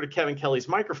walks over to Kevin Kelly's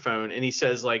microphone and he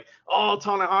says like, "Oh,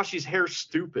 Tanahashi's hair's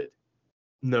stupid."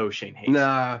 No, Shane Haste.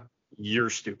 Nah. You're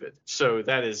stupid. So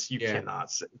that is,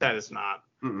 cannot say, that is not.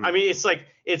 Mm-mm. I mean,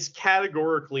 it's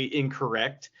categorically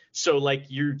incorrect. So like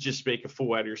you just make a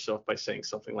fool out of yourself by saying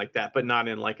something like that, but not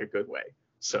in like a good way.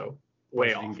 So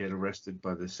way off. You can get arrested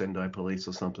by the Sendai police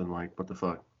or something. Like, what the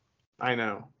fuck? I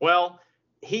know. Well,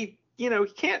 he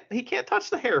can't touch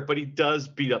the hair, but he does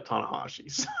beat up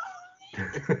Tanahashi.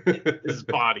 His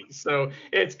body. So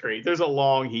it's great. There's a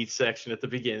long heat section at the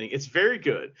beginning. It's very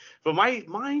good. But my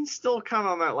mind's still kind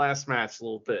of on that last match a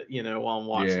little bit, while I'm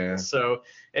watching this. So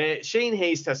Shane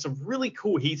Haste has some really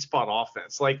cool heat spot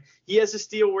offense. Like, he has this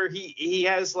deal where he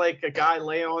has like a guy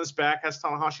laying on his back, has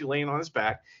Tanahashi laying on his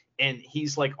back, and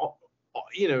he's like,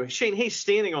 Shane Haste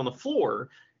standing on the floor.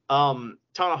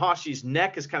 Tanahashi's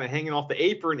neck is kind of hanging off the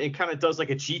apron and kind of does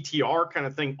like a GTR kind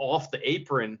of thing off the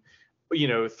apron,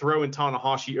 throwing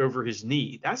Tanahashi over his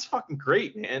knee. That's fucking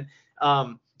great, man.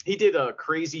 He did a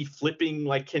crazy flipping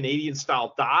like Canadian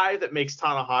style dive that makes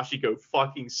Tanahashi go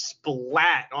fucking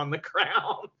splat on the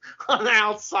ground on the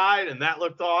outside, and that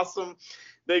looked awesome.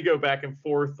 They go back and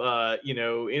forth,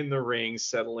 in the ring,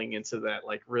 settling into that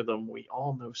like rhythm we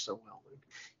all know so well, Luke.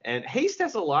 And Haste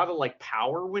has a lot of like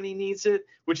power when he needs it,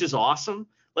 which is awesome.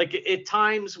 Like, at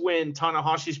times when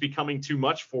Tanahashi's becoming too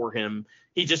much for him,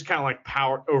 he just kind of like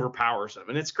overpowers him,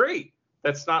 and it's great.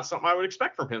 That's not something I would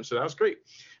expect from him, so that was great.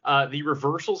 The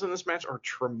reversals in this match are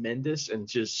tremendous and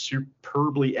just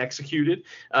superbly executed.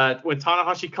 When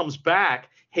Tanahashi comes back,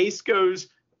 Haste goes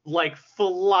like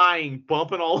flying,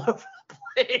 bumping all over the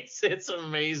place. It's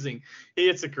amazing. He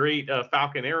hits a great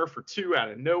Falcon Arrow for 2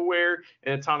 out of nowhere,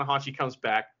 and Tanahashi comes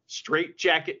back, straight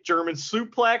jacket German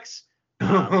suplex.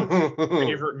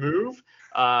 Favorite move,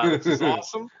 which is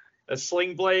awesome. A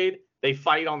sling blade. They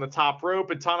fight on the top rope,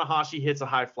 and Tanahashi hits a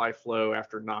high fly flow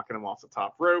after knocking him off the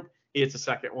top rope. He hits a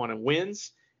second one and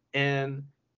wins. And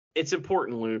it's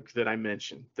important, Luke, that I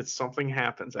mention that something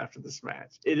happens after this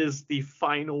match. It is the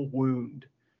final wound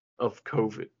of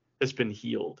COVID has been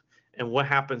healed. And what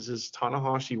happens is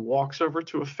Tanahashi walks over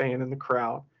to a fan in the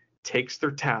crowd, takes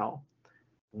their towel,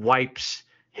 wipes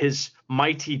his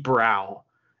mighty brow,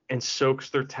 and soaks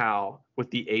their towel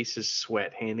with the Ace's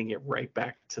sweat, handing it right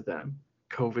back to them.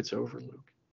 COVID's over,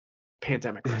 Luke.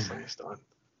 Pandemic wrestling is done.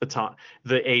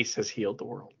 The Ace has healed the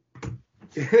world.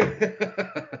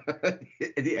 The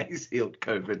Ace healed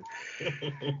COVID.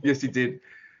 Yes, he did.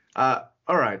 All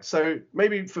right, so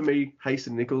maybe for me, Haste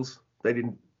and Nichols, they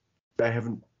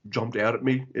haven't jumped out at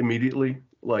me immediately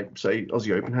like, say,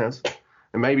 Aussie Open has.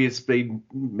 And maybe it's been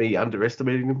me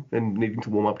underestimating them and needing to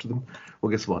warm up to them.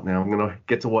 Well, guess what? Now I'm going to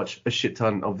get to watch a shit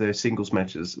ton of their singles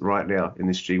matches right now in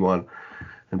this G1.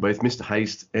 And both Mr.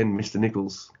 Haste and Mr.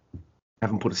 Nichols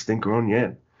haven't put a stinker on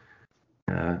yet.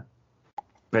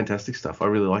 Fantastic stuff. I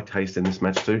really liked Haste in this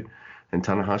match too. And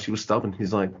Tanahashi was stubborn.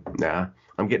 He's like, nah,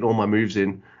 I'm getting all my moves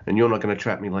in, and you're not going to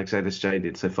trap me like ZSJ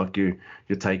did, so fuck you.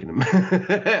 You're taking them.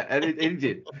 And he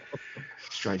did.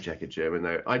 Straight jacket German,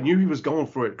 though. I knew he was going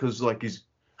for it because, like, his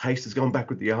Haste is going back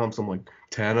with the arms. I'm like,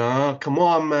 Tanner, come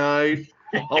on, mate.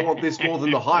 I want this more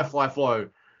than the high fly flow.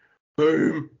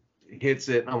 Boom. He hits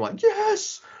it. I'm like,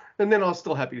 yes. And then I was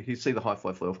still happy to see the high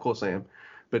fly flow. Of course I am.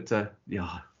 But,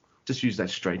 yeah, just use that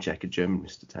straight jacket German,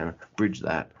 Mr. Tanner. Bridge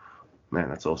that. Man,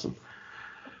 that's awesome.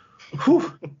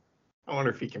 Whew. I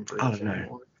wonder if he can bridge I don't know.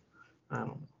 anymore. I don't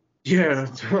know. Yeah.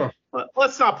 But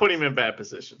let's not put him in bad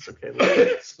positions,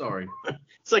 okay? Sorry.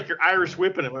 It's like you're Irish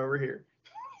whipping him over here.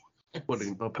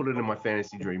 I'll put it in my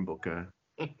fantasy dream book.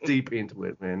 Deep into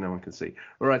it, man. No one can see.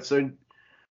 All right, so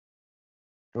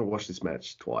I'll watch this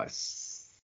match twice.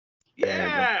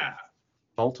 Yeah.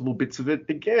 Multiple bits of it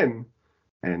again.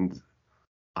 And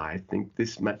I think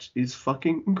this match is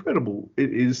fucking incredible.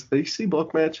 It is a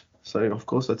C-block match. So, of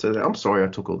course, I'd say that. I'm sorry I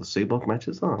took all the C-block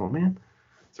matches. Oh, man.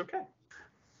 It's okay.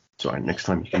 Sorry, next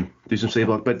time you can do some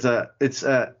C-block. But it's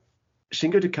Shingo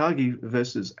Takagi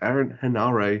versus Aaron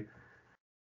Henare.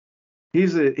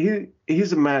 Here's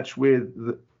a match where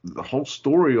the whole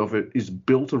story of it is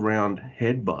built around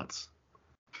headbutts.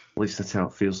 At least that's how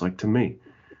it feels like to me.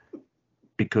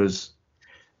 Because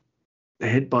the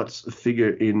headbutts figure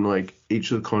in like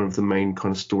each of the kind of the main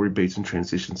kind of story beats and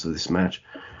transitions of this match.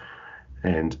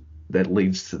 And that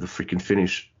leads to the freaking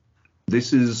finish.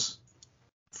 This is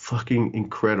fucking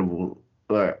incredible.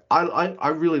 I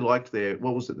really liked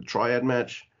the triad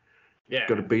match. Yeah.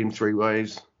 Got to beat him 3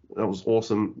 ways. That was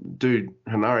awesome. Dude,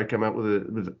 Hanare came out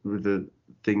with a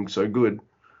thing so good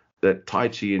that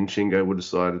Taichi and Shingo would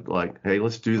decided like, hey,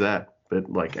 let's do that, but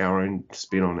like our own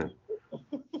spin on it.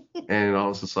 And I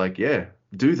was just like, yeah,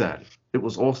 do that. It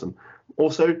was awesome.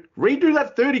 Also, redo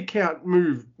that 30 count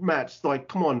move match. Like,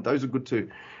 come on, those are good too.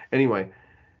 Anyway,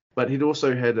 but he'd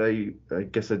also had a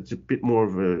bit more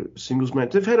of a singles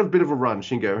match. They've had a bit of a run,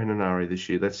 Shingo and Hanare, this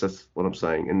year. That's what I'm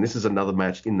saying. And this is another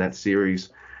match in that series.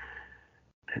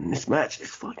 And this match is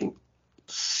fucking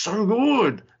so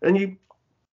good. And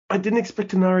I didn't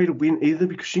expect Hanare to win either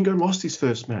because Shingo lost his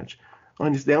first match.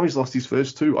 And now he's lost his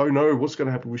first 2. Oh no, what's going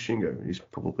to happen with Shingo? He's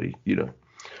probably, he's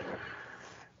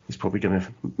probably going to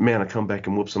mount a comeback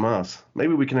and whoop some ass.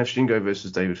 Maybe we can have Shingo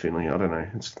versus David Finlay. I don't know.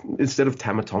 Instead of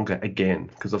Tamatonga again,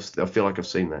 because I feel like I've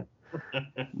seen that.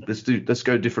 Let's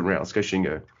go different route. Let's go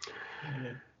Shingo.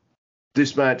 Yeah.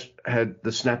 This match had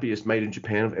the snappiest Made in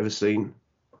Japan I've ever seen.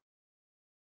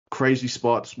 Crazy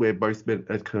spots where both men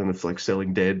are kind of like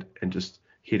selling dead and just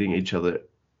hitting each other.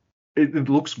 It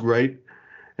looks great.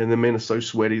 And the men are so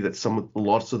sweaty that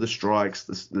lots of the strikes,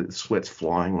 the sweat's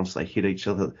flying once they hit each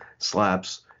other.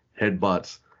 Slaps,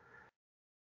 headbutts,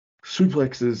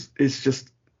 suplexes. It's just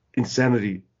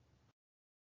insanity.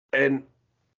 And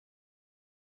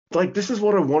like, this is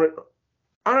what I wanted.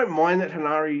 I don't mind that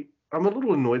Hanare. I'm a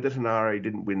little annoyed that Hanare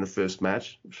didn't win the first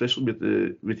match, especially with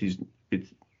the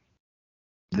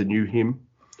new him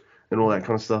and all that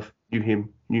kind of stuff. New him,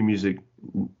 new music,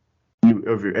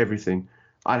 new everything.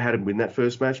 I'd had him win that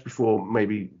first match before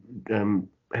maybe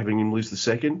having him lose the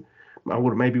second. I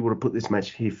would have put this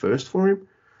match here first for him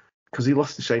because he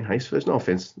lost to Shane Haste first. No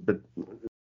offense, but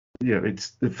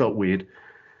it felt weird.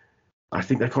 I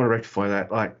think they kind of rectify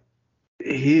that. Like,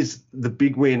 here's the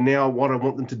big win. Now what I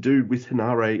want them to do with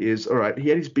Hanare is, all right, he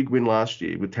had his big win last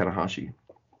year with Tanahashi,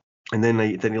 and then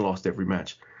he lost every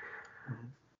match.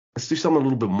 Let's do something a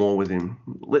little bit more with him.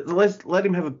 Let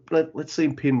him have let's see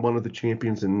him pin one of the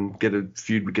champions and get a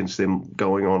feud against them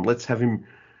going on. Let's have him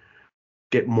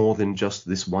get more than just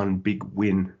this one big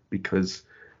win because,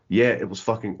 yeah, it was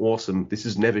fucking awesome. This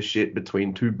is never shit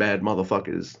between 2 bad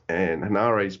motherfuckers, and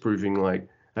Hanare is proving like,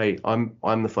 hey, I'm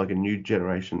the fucking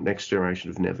next generation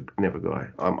of never guy.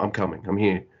 I'm coming. I'm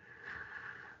here.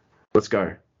 Let's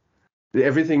go.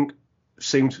 Everything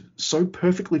seemed so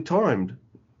perfectly timed.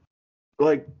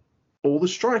 Like, all the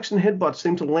strikes and headbutts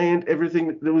seemed to land.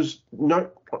 Everything, there was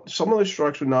some of those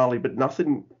strikes were gnarly, but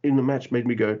nothing in the match made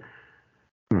me go,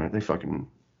 all right,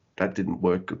 that didn't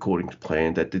work according to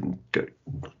plan. That didn't go.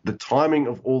 The timing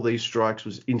of all these strikes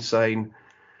was insane.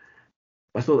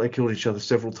 I thought they killed each other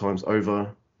several times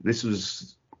over. This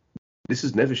is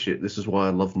never shit. This is why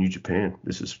I love New Japan.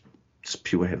 This is just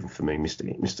pure heaven for me,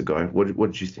 Mr. Guy. What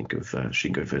did you think of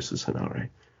Shingo versus Hanare?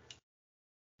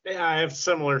 Yeah, I have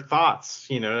similar thoughts.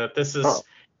 This is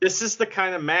This is the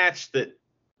kind of match that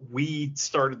we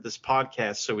started this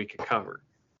podcast so we could cover.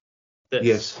 This.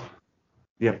 Yes.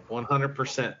 Yep.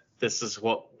 100%. This is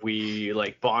what we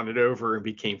like bonded over and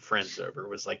became friends over,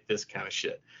 was like this kind of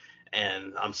shit.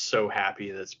 And I'm so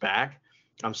happy that it's back.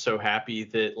 I'm so happy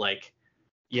that, like,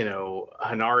 you know,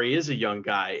 Hanari is a young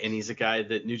guy and he's a guy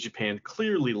that New Japan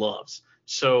clearly loves.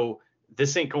 So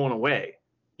this ain't going away.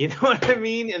 You know what I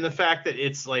mean? And the fact that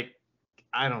it's like,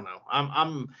 I don't know.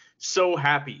 I'm so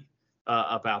happy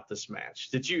about this match.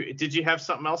 Did you have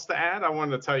something else to add? I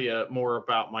wanted to tell you more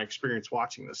about my experience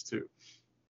watching this too.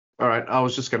 All right, I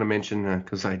was just going to mention,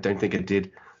 because I don't think it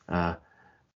did,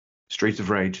 Streets of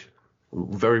Rage.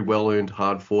 Very well-earned,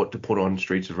 hard-fought to put on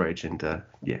Streets of Rage. And,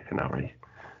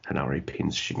 Hanari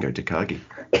pins Shingo Takagi.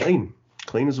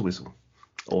 Clean as a whistle.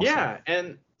 Awesome. Yeah,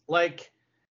 and, like,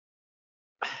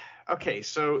 okay,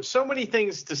 so many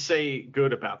things to say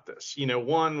good about this. You know,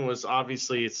 one was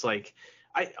obviously it's like,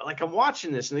 I'm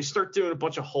watching this and they start doing a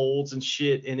bunch of holds and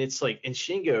shit, and it's like, and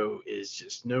Shingo is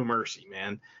just no mercy,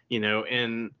 man. You know,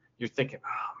 and you're thinking,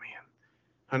 oh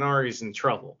man, Hanari's in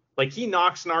trouble. Like, he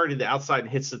knocks Hanari to the outside and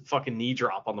hits the fucking knee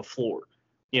drop on the floor.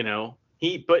 You know,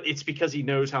 but it's because he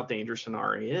knows how dangerous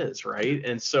Hanari is, right?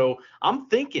 And so I'm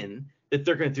thinking that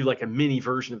they're going to do like a mini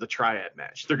version of the triad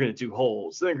match. They're going to do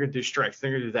holds, they're going to do strikes,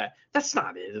 they're going to do that. That's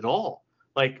not it at all.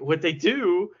 Like, what they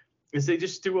do is they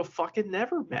just do a fucking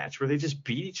never match where they just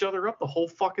beat each other up the whole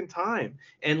fucking time.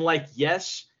 And, like,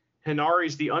 yes,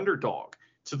 Hanari's the underdog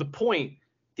to the point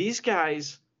these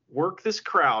guys work this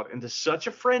crowd into such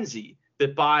a frenzy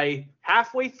that by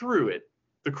halfway through it,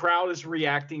 the crowd is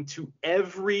reacting to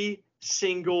every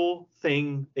single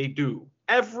thing they do.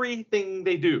 Everything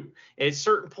they do. At a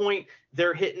certain point,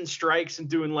 they're hitting strikes and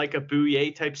doing like a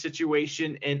bouye type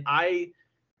situation. And I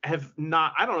don't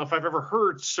know if I've ever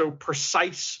heard so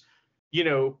precise, you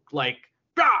know, like,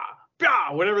 bah,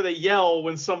 bah, whatever they yell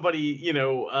when somebody, you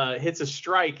know, hits a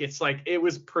strike. It's like, it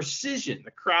was precision.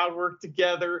 The crowd worked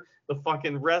together. The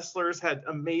fucking wrestlers had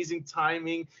amazing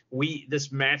timing.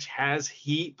 This match has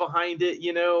heat behind it.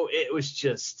 You know, it was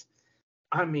just,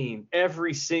 I mean,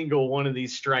 every single one of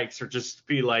these strikes are just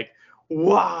be like,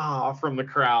 wow, from the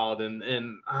crowd. And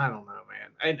I don't know, man.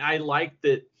 And I like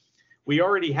that we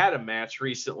already had a match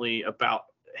recently about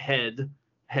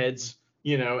heads,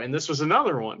 you know, and this was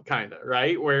another one kind of,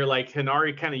 right? Where like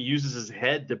Hanari kind of uses his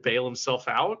head to bail himself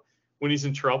out when he's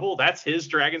in trouble. That's his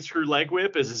dragon screw leg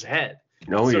whip, is his head.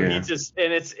 Oh, so yeah. He just,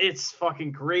 and it's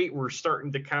fucking great. We're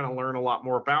starting to kind of learn a lot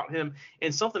more about him.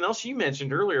 And something else you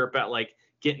mentioned earlier about like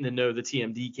getting to know the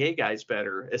TMDK guys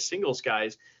better as singles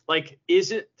guys. Like,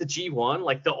 isn't the G1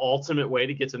 like the ultimate way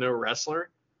to get to know a wrestler?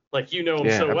 Like, you know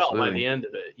him so well by the end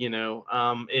of it, you know?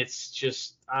 It's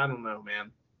just, I don't know,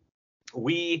 man.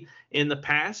 We, in the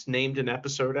past, named an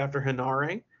episode after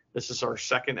Hanari. This is our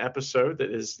second episode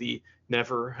that is the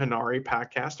Never Hanari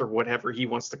podcast, or whatever he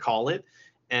wants to call it.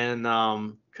 And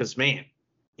because, man,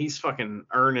 he's fucking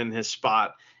earning his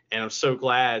spot. And I'm so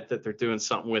glad that they're doing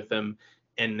something with him.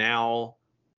 And now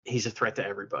he's a threat to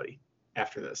everybody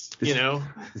after this, you know?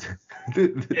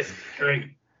 It's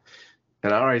great.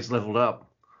 Hanari's leveled up.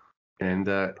 And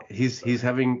he's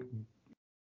having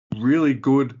really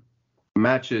good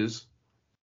matches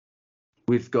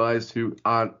with guys who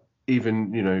aren't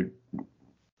even, you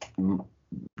know,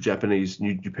 Japanese,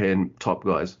 New Japan top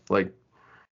guys. Like,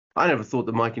 I never thought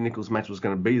the Mikey Nichols match was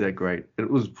going to be that great. It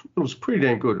was pretty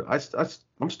damn good.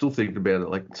 I'm still thinking about it,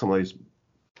 like some of these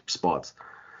spots.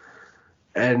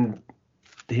 And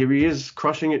here he is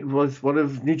crushing it with one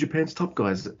of New Japan's top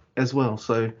guys as well.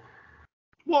 So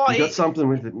he got something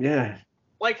with it, yeah.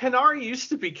 Like, Hanari used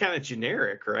to be kind of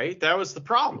generic, right? That was the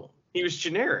problem. He was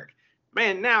generic.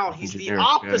 Man, now he's the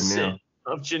opposite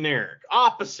of generic,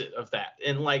 opposite of that.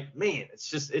 And like, man,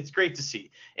 it's great to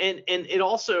see. And it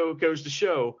also goes to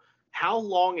show how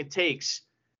long it takes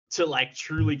to like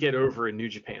truly get over in New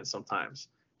Japan sometimes.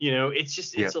 You know, it's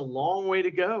just, it's a long way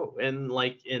to go. And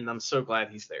I'm so glad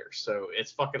he's there. So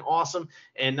it's fucking awesome.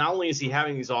 And not only is he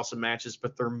having these awesome matches,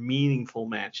 but they're meaningful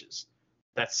matches.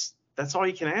 That's all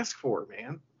you can ask for,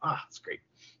 man. It's great.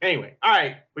 Anyway, all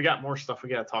right, we got more stuff we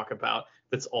got to talk about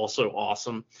that's also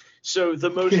awesome. So the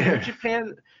most New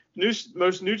Japan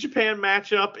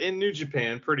matchup in New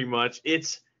Japan, pretty much,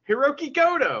 it's Hiroki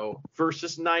Goto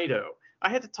versus Naito. I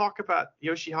had to talk about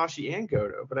Yoshihashi and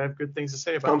Goto, but I have good things to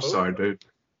say about both. I'm sorry, dude.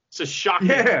 It's a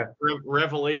shocking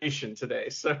revelation today.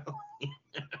 So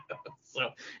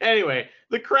anyway,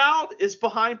 the crowd is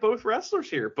behind both wrestlers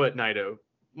here, but Naito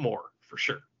more for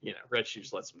sure. You know, Red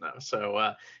Shoes lets him know.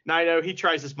 So Naito, he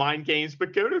tries his mind games,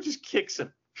 but Goto just kicks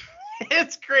him.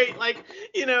 It's great. Like,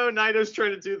 Naito's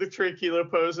trying to do the tranquilo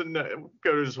pose, and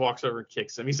Goto just walks over and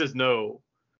kicks him. He says, "No,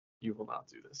 you will not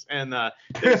do this." And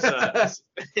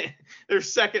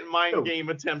there's second mind game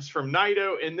attempts from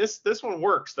Naito, and this one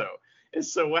works though. And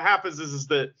so what happens is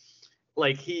that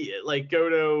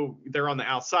Goto, they're on the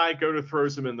outside. Goto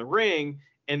throws him in the ring,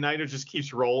 and Naito just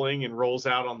keeps rolling and rolls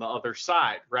out on the other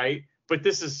side, right? But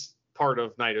this is part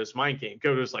of Naito's mind game.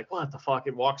 Goto's like, what the fuck?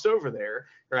 It walks over there,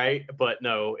 right? But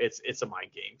no, it's a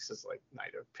mind game because like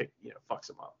Naito fucks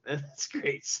him up, and it's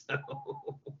great. So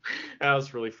that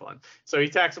was really fun. So he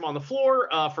attacks him on the floor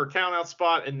for a count out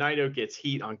spot, and Naito gets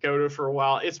heat on Goto for a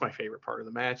while. It's my favorite part of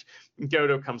the match. And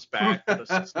Goto comes back with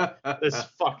this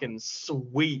fucking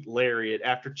sweet lariat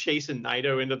after chasing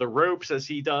Naito into the ropes as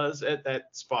he does. That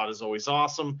spot is always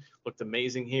awesome. Looked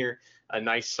amazing here. A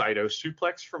nice Saito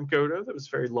suplex from Goto that was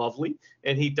very lovely.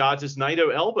 And he dodges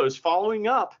Naito elbows, following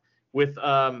up with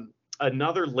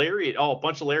another lariat. A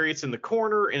bunch of lariats in the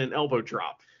corner and an elbow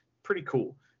drop. Pretty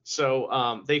cool.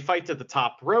 So they fight to the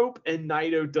top rope, and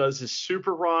Naito does his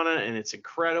super Rana, and it's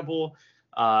incredible.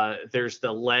 There's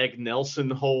the leg Nelson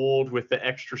hold with the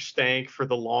extra stank for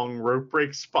the long rope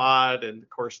break spot. And, of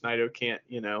course, Naito can't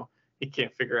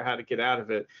figure out how to get out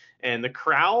of it. And the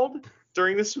crowd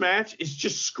during this match is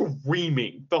just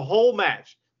screaming the whole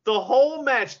match.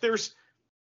 There's,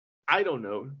 I don't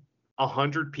know,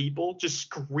 100 people just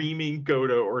screaming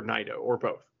Goto or Naito or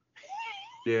both.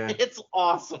 Yeah. It's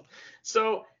awesome.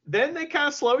 So then they kind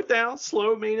of slow it down,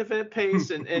 slow main event pace,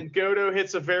 and Goto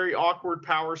hits a very awkward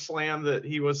power slam that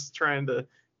he was trying to,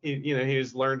 he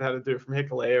was learned how to do it from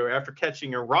Hikuleo after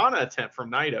catching a Rana attempt from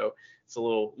Naito. It's a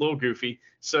little goofy.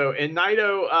 So, and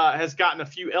Naito has gotten a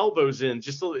few elbows in,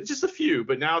 just a few,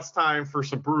 but now it's time for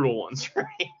some brutal ones,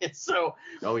 right? So,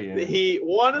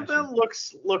 one of them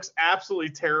looks absolutely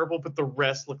terrible, but the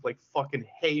rest look like fucking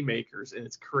haymakers, and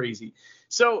it's crazy.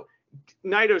 So,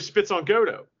 Naito spits on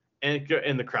Goto, and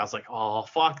the crowd's like, "Oh,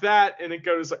 fuck that!" And then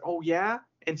Goto's like, "Oh yeah,"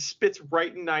 and spits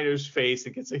right in Naito's face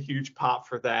and gets a huge pop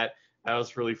for that. That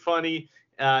was really funny.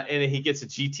 And he gets a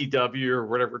GTW or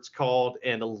whatever it's called,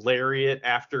 and a lariat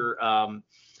after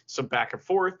some back and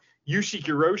forth.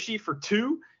 Yushi-Giroshi for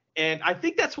 2. And I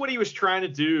think that's what he was trying to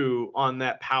do on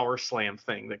that power slam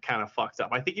thing that kind of fucked up.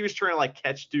 I think he was trying to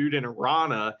catch dude in a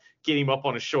Rana, get him up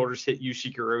on his shoulders, hit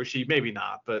Yushi-Giroshi. Maybe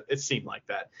not, but it seemed like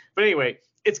that. But anyway,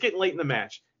 it's getting late in the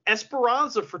match.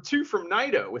 Esperanza for 2 from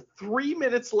Naito with 3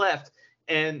 minutes left.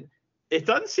 And it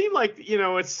doesn't seem like,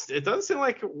 it doesn't seem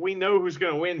like we know who's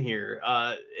going to win here.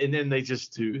 And then they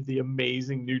just do the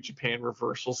amazing New Japan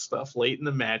reversal stuff late in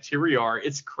the match. Here we are.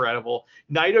 It's incredible.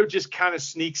 Naito just kind of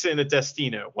sneaks in a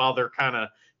Destino while they're kind of,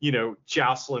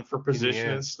 jostling for position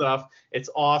and stuff. It's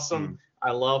awesome.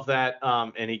 I love that.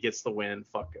 And he gets the win.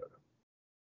 Fuck Goto.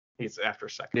 He's after a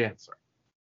second. Yeah. Sorry.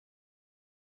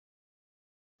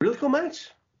 Really cool match.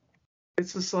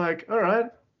 It's just like, all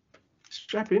right,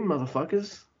 strap in,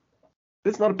 motherfuckers.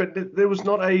 There was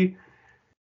not a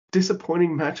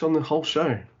disappointing match on the whole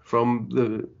show, from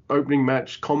the opening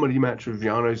match, comedy match of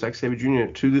Yano Zack Sabre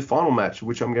Jr. to the final match,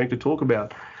 which I'm going to talk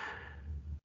about.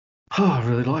 Oh, I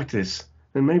really like this,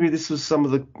 and maybe this was some of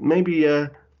the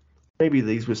maybe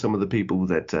these were some of the people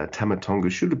that Tama Tonga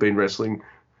should have been wrestling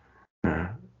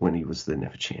when he was the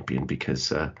Never Champion,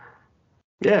 because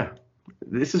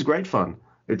this is great fun.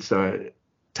 It's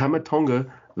Tama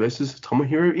Tonga versus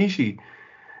Tomohiro Ishii.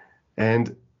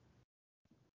 And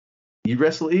you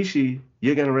wrestle Ishii,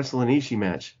 you're going to wrestle an Ishii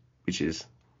match, which is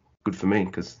good for me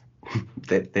because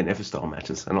they're never style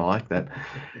matches, and I like that.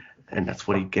 And that's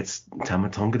what he gets Tama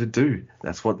Tonga to do.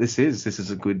 That's what this is. This is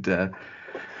a good,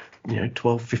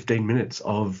 12, 15 minutes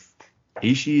of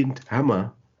Ishii and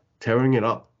Tama tearing it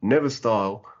up, never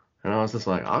style. And I was just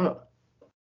like, I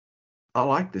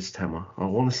like this Tama. I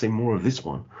want to see more of this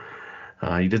one.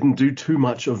 He didn't do too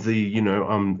much of the,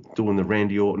 doing the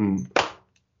Randy Orton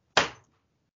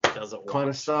kind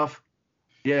of stuff.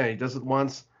 Yeah, he does it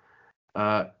once.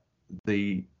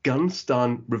 The gun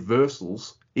stun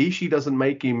reversals, Ishii doesn't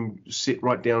make him sit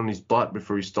right down on his butt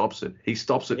before he stops it. He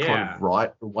stops it kind of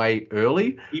right away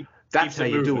early. That's how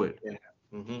you do it. Yeah.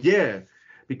 Mm-hmm. Yeah,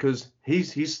 because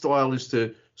his style is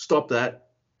to stop that,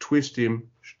 twist him,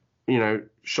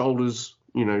 shoulders,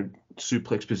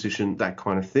 suplex position, that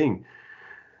kind of thing.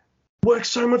 Works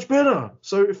so much better.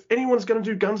 So if anyone's going to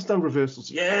do gun stun reversals,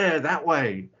 that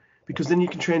way. Because then you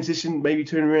can transition, maybe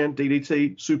turn around,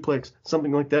 DDT, suplex,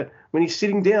 something like that. When he's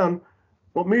sitting down,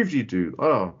 what move do you do?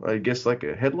 Oh, I guess like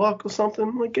a headlock or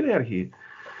something. Like, get out of here.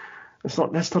 That's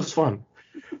not as fun.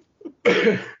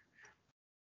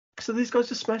 So these guys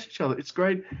just smash each other. It's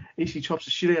great. Ishii chops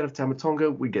the shit out of Tama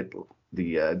Tonga. We get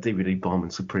the DVD bomb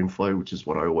and Supreme Flow, which is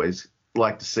what I always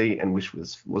like to see and wish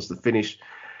was the finish.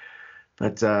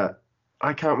 But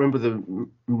I can't remember the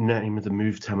name of the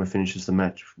move Tama finishes the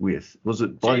match with. Was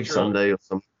it Bloody Sunday or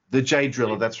something? The J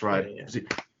Driller, that's right. Yeah.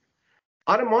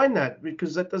 I don't mind that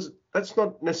because that's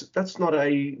not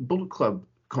a Bullet Club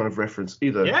kind of reference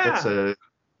either. Yeah.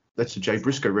 That's a Jay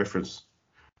Briscoe reference.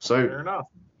 So fair enough.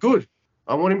 Good.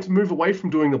 I want him to move away from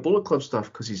doing the Bullet Club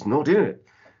stuff because he's not in it,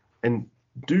 and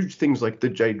do things like the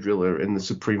J Driller and the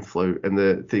Supreme Flow and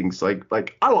the things like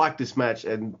I like this match,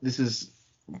 and this is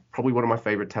probably one of my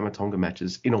favorite Tama Tonga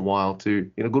matches in a while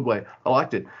too, in a good way. I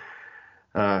liked it.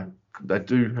 I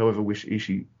do, however, wish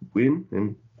Ishii win,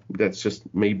 and that's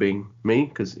just me being me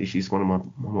because Ishii's one of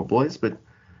my boys. But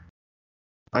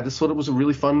I just thought it was a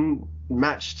really fun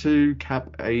match to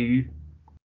cap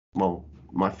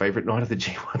my favorite night of the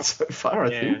G1 so far. I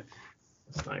think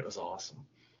this night was awesome,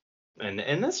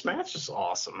 and this match is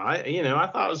awesome. I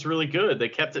thought it was really good. They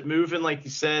kept it moving, like you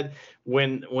said.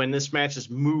 When this match is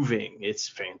moving, it's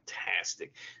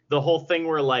fantastic. The whole thing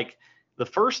where like the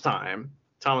first time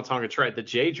Tama Tonga tried the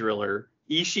J Driller,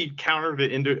 Ishii countered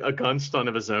it into a gun stun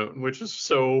of his own, which is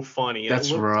so funny.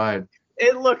 That's right.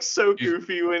 It looks so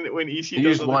goofy when Ishii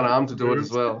used one arm to do it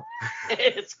as well.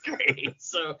 It's great.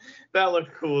 So that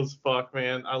looked cool as fuck,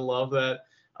 man. I love that.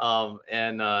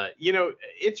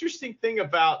 Interesting thing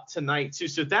about tonight too.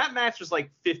 So that match was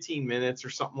like 15 minutes or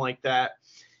something like that.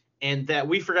 And that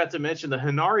we forgot to mention the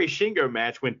Hinari Shingo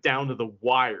match went down to the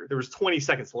wire. There was 20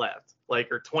 seconds left,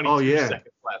 or 22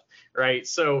 seconds left, right?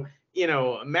 So,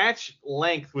 match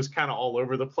length was kind of all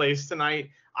over the place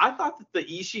tonight. I thought that the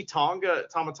Ishii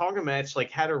Tama Tonga match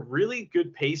had a really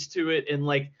good pace to it, and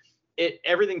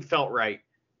everything felt right.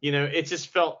 It just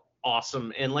felt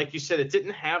awesome. And like you said, it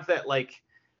didn't have that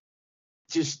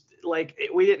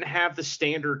we didn't have the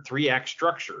standard 3-act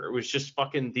structure. It was just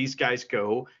fucking these guys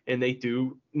go and they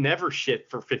do never shit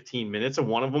for 15 minutes and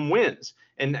one of them wins.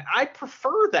 And I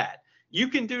prefer that. You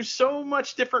can do so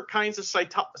much different kinds of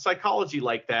psychology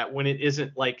like that when it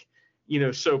isn't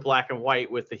so black and white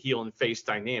with the heel and face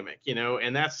dynamic,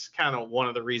 and that's kind of one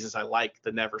of the reasons I like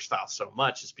the Never style so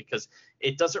much, is because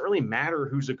it doesn't really matter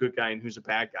who's a good guy and who's a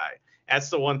bad guy. That's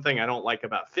the one thing I don't like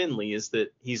about Finlay, is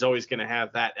that he's always going to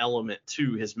have that element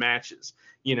to his matches.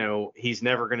 He's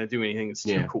never going to do anything that's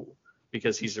too cool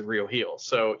because he's a real heel.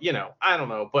 So, I don't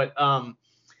know, but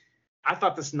I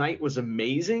thought this night was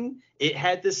amazing. It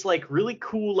had this really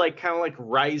cool, kind of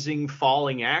rising,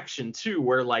 falling action too,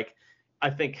 where I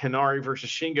think Hinari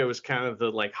versus Shingo is kind of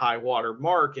the high water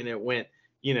mark, and it went,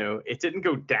 it didn't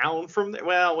go down from there.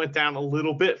 Well, it went down a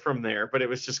little bit from there, but it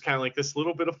was just kind of this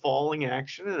little bit of falling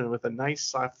action, and with a nice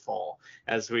soft fall,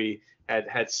 as we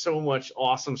had so much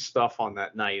awesome stuff on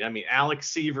that night. I mean, Alex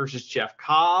C versus Jeff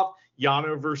Cobb,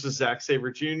 Yano versus Zack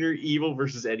Sabre Jr., Evil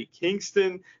versus Eddie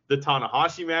Kingston. The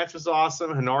Tanahashi match was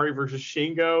awesome. Hinari versus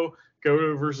Shingo,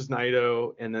 Goto versus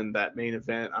Naito, and then that main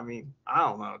event. I mean, I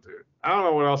don't know, dude. I don't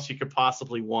know what else you could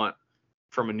possibly want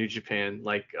from a New Japan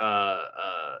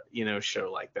show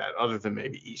like that, other than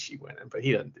maybe Ishii winning, but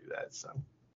he doesn't do that. So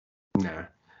nah.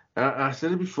 I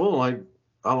said it before.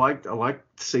 I like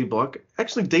C Block.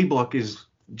 Actually, D Block is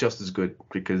just as good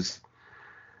because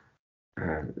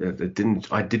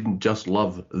I didn't just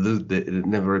love the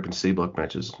never open C Block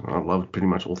matches. I loved pretty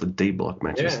much all the D Block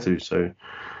matches too. So,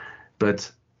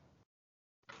 but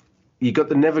you got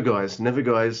the Never guys. Never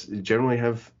guys generally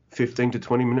have 15 to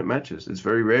 20 minute matches. It's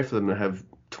very rare for them to have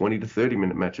 20 to 30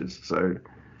 minute matches. So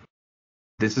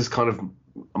this is kind of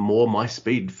more my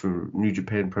speed for New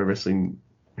Japan Pro Wrestling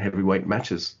heavyweight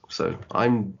matches. So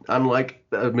I'm unlike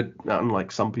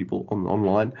some people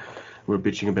online who are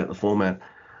bitching about the format.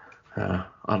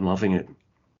 I'm loving it.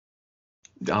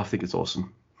 I think it's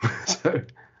awesome. So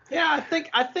yeah,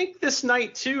 I think this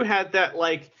night too had that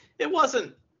it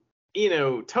wasn't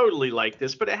totally like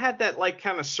this, but it had that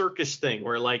kind of circus thing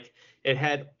where it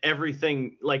had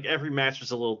everything, every match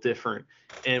was a little different,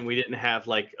 and we didn't have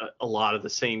a lot of the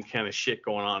same kind of shit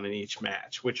going on in each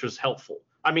match, which was helpful.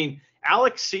 I mean,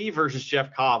 Alex C versus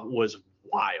Jeff Cobb was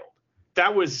wild.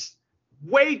 That was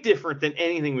way different than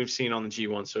anything we've seen on the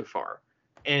G1 so far.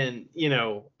 And,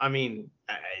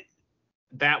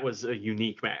 that was a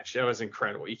unique match. That was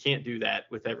incredible. You can't do that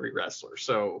with every wrestler.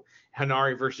 So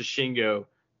Hinari versus Shingo,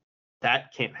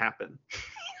 that can't happen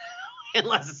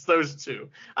unless it's those two.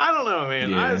 I don't know,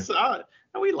 man. Yeah.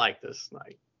 We liked this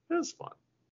night. It was fun.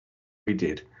 We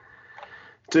did.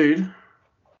 Dude.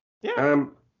 Yeah.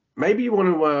 Maybe you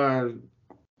want to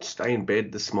stay in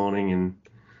bed this morning and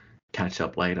catch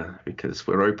up later, because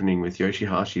we're opening with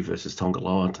Yoshihashi versus Tonga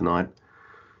Loa tonight.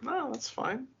 No, that's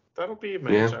fine. That'll be a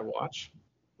match I watch.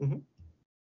 Mm-hmm.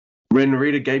 Ren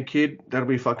Narita, Gabe Kidd, that'll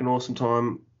be a fucking awesome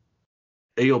time.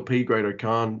 ELP, Great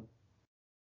O'Khan.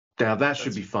 Now that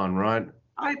should be fun, right?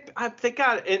 I think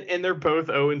and they're both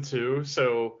 0-2,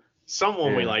 so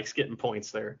someone we like's getting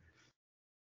points there.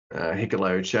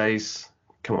 Hikuleo Chase.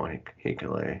 Come on,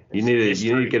 Hikuleo. You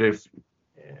need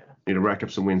to rack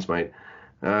up some wins, mate.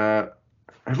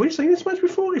 Have we seen this match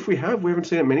before? If we have, we haven't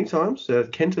seen it many times.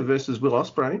 Kenta versus Will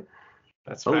Ospreay.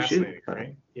 That's fascinating, shit.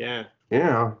 Right? Yeah.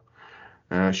 Yeah.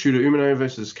 Shooter Umino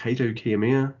versus Kaito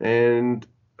Kiyomiya. And,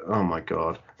 oh my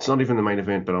God. It's not even the main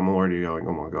event, but I'm already going,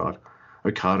 oh my God.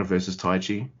 Okada versus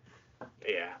Taichi.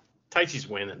 Yeah. Taichi's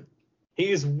winning. He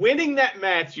is winning that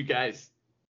match, you guys.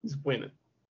 He's winning.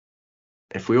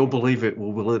 If we all believe it,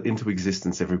 we'll will it into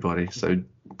existence, everybody. So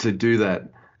to do that,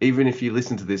 even if you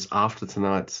listen to this after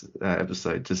tonight's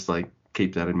episode, just like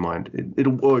keep that in mind.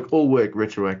 It'll all work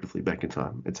retroactively back in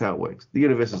time. It's how it works. The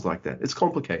universe is like that. It's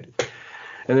complicated.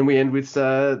 And then we end with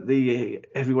the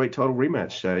heavyweight title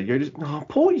rematch.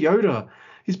 Poor Yoda.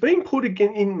 He's being put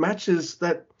again in matches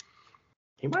that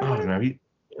he might. I don't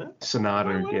know.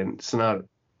 Sonata again. Sonata.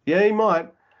 Yeah, he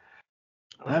might.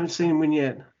 I haven't seen him win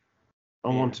yet. I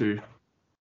want to.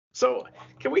 So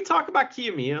can we talk about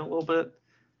Kiyomiya a little bit?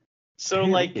 So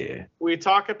we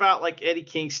talk about like Eddie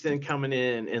Kingston coming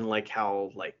in and like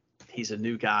how like he's a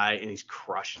new guy and he's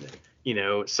crushing it. You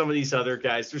know, some of these other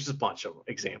guys, there's a bunch of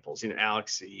examples. You know,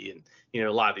 Alex C and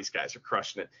a lot of these guys are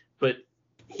crushing it. But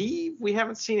we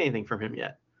haven't seen anything from him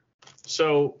yet.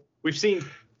 So we've seen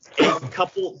a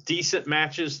couple decent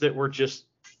matches that were just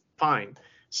fine.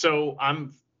 So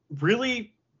I'm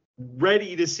really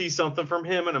ready to see something from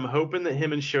him, and I'm hoping that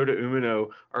him and Shota Umino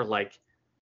are like,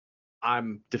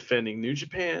 I'm defending New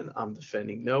Japan, I'm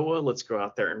defending Noah, let's go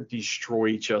out there and destroy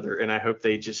each other, and I hope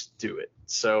they just do it.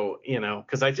 So,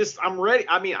 because I'm ready.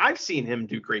 I mean, I've seen him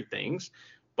do great things,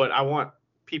 but I want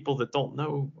people that don't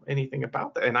know anything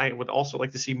about that, and I would also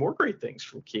like to see more great things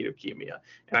from Kaito Kiyomiya.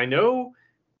 And I know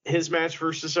his match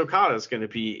versus Okada is going to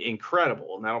be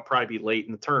incredible, and that'll probably be late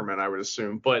in the tournament, I would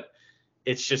assume, but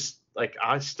it's just like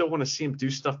I still want to see him do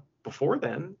stuff before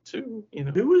then too.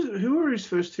 Who were his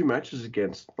first two matches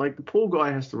against? Like the poor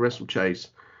guy has to wrestle Chase,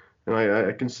 and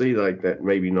I can see like that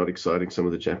maybe not exciting some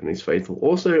of the Japanese faithful.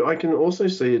 Also, I can also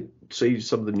see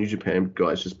some of the New Japan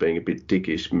guys just being a bit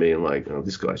dickish, being like, oh,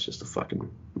 this guy's just a fucking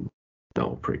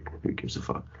prick. Who gives a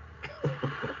fuck?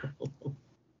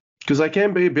 Because they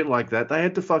can be a bit like that. They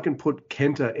had to fucking put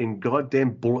Kenta in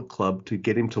goddamn Bullet Club to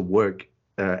get him to work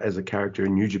as a character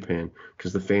in New Japan,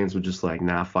 because the fans were just like,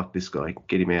 nah, fuck this guy,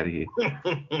 get him out of here.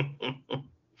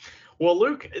 Well,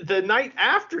 Luke, the night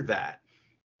after that,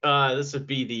 this would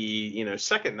be the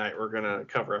second night we're gonna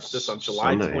cover up this on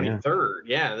July 23rd.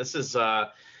 Yeah, this is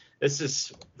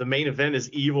the main event is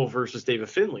Evil versus David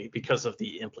Finlay because of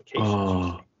the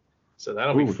implications. So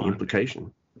that'll be fun. The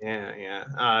implication.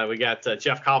 Yeah. We got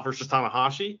Jeff Cobb versus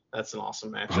Tanahashi. That's an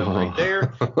awesome matchup right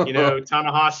there.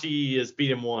 Tanahashi has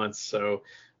beat him once. So,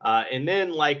 and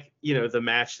then the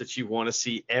match that you want to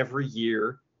see every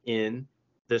year in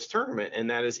this tournament, and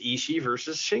that is Ishii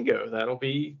versus Shingo. That'll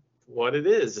be what it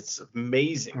is. It's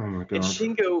amazing. Oh my God. And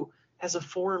Shingo has a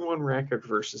 4-1 record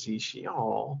versus Ishii.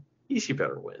 Oh, Ishii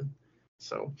better win.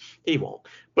 So he won't.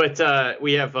 But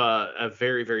we have a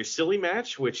very, very silly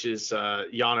match, which is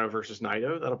Yano versus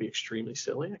Naito. That'll be extremely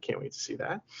silly. I can't wait to see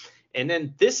that. And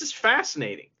then this is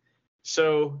fascinating.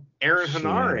 So Aaron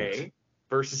Hanare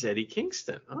versus Eddie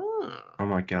Kingston. Oh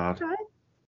my God.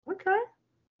 Okay.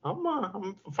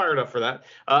 I'm fired up for that.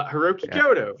 Hiroki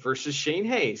Goto versus Shane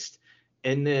Haste.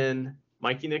 And then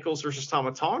Mikey Nichols versus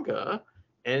Tama Tonga.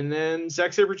 And then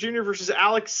Zack Sabre Jr. versus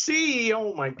Alex C.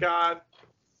 Oh, my God.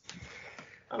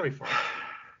 That'll be fun.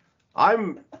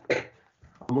 I'm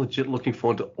legit looking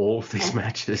forward to all of these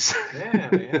matches. Yeah,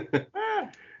 man.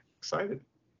 Excited.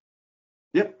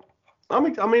 Yep. I'm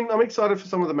excited for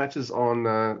some of the matches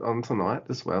on tonight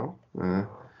as well.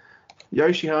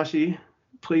 Yoshihashi,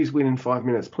 please win in 5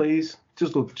 minutes, please.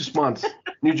 Just once.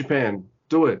 New Japan,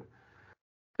 do it.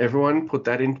 Everyone, will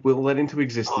that into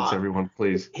existence, everyone,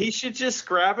 please. He should just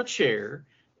grab a chair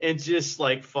and just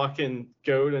fucking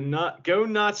go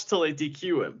nuts till they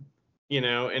DQ him,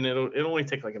 and it'll only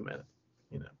take like a minute,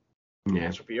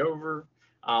 Match will be over.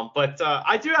 But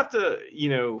I do have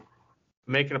to,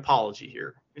 make an apology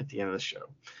here at the end of the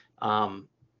show.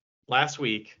 Last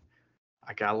week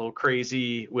I got a little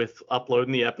crazy with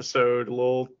uploading the episode a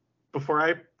little before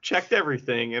I checked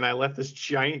everything, and I left this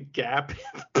giant gap in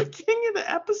the beginning of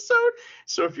the episode.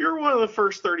 So if you're one of the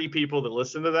first 30 people that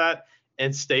listened to that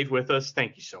and stayed with us,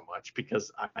 thank you so much,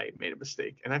 because I made a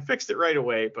mistake and I fixed it right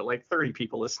away. But 30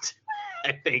 people listened to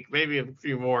it, I think, maybe a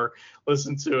few more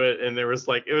listened to it, and it was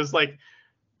like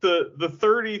the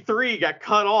 33 got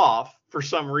cut off for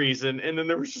some reason, and then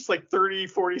there was just like 30,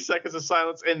 40 seconds of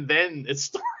silence, and then it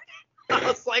started. I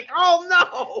was like, oh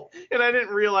no! And I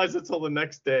didn't realize it till the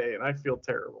next day, and I feel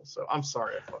terrible. So I'm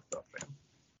sorry I fucked up,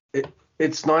 man.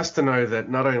 It's nice to know that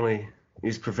not only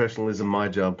is professionalism my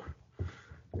job,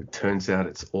 it turns out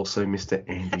it's also Mr.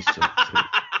 Andy's job too.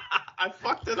 I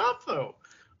fucked it up though.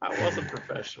 I wasn't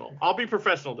professional. I'll be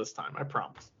professional this time, I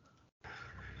promise.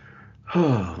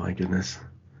 Oh my goodness.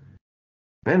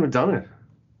 Man, we've done it.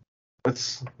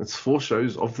 That's 4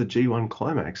 shows of the G1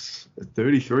 Climax. At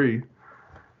 33.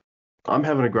 I'm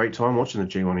having a great time watching the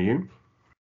G1. Are you?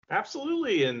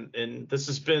 Absolutely, and this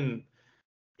has been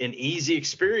an easy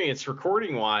experience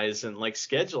recording wise and like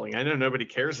scheduling. I know nobody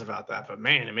cares about that, but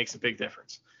man, it makes a big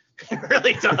difference. It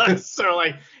really does. So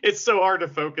like, it's so hard to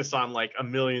focus on like a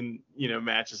million,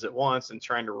 matches at once and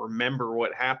trying to remember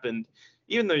what happened.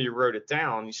 Even though you wrote it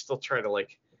down, you still try to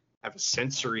like have a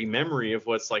sensory memory of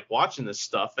what's like watching this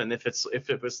stuff. And if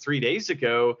it was 3 days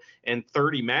ago and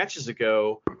 30 matches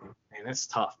ago, man, that's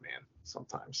tough, man,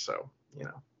 sometimes. So,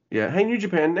 Yeah. Hey, New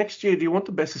Japan, next year, do you want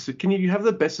the best of... Can you have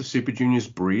the best of Super Juniors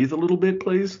breathe a little bit,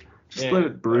 please? Just let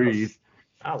it breathe.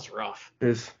 That was rough.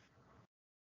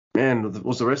 Man,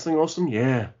 was the wrestling awesome?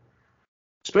 Yeah.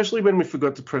 Especially when we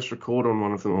forgot to press record on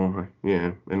one of them. Oh,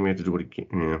 yeah, and we had to do it again.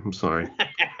 Yeah, I'm sorry.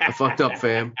 I fucked up,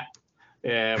 fam.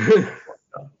 Yeah,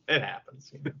 it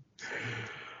happens.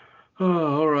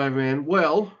 Oh, all right, man.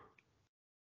 Well,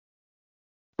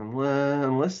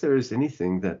 unless there is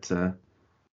anything that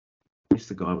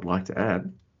Mr. Guy would like to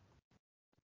add.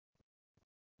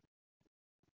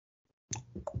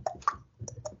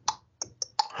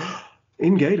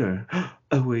 In Gato,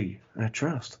 we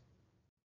trust.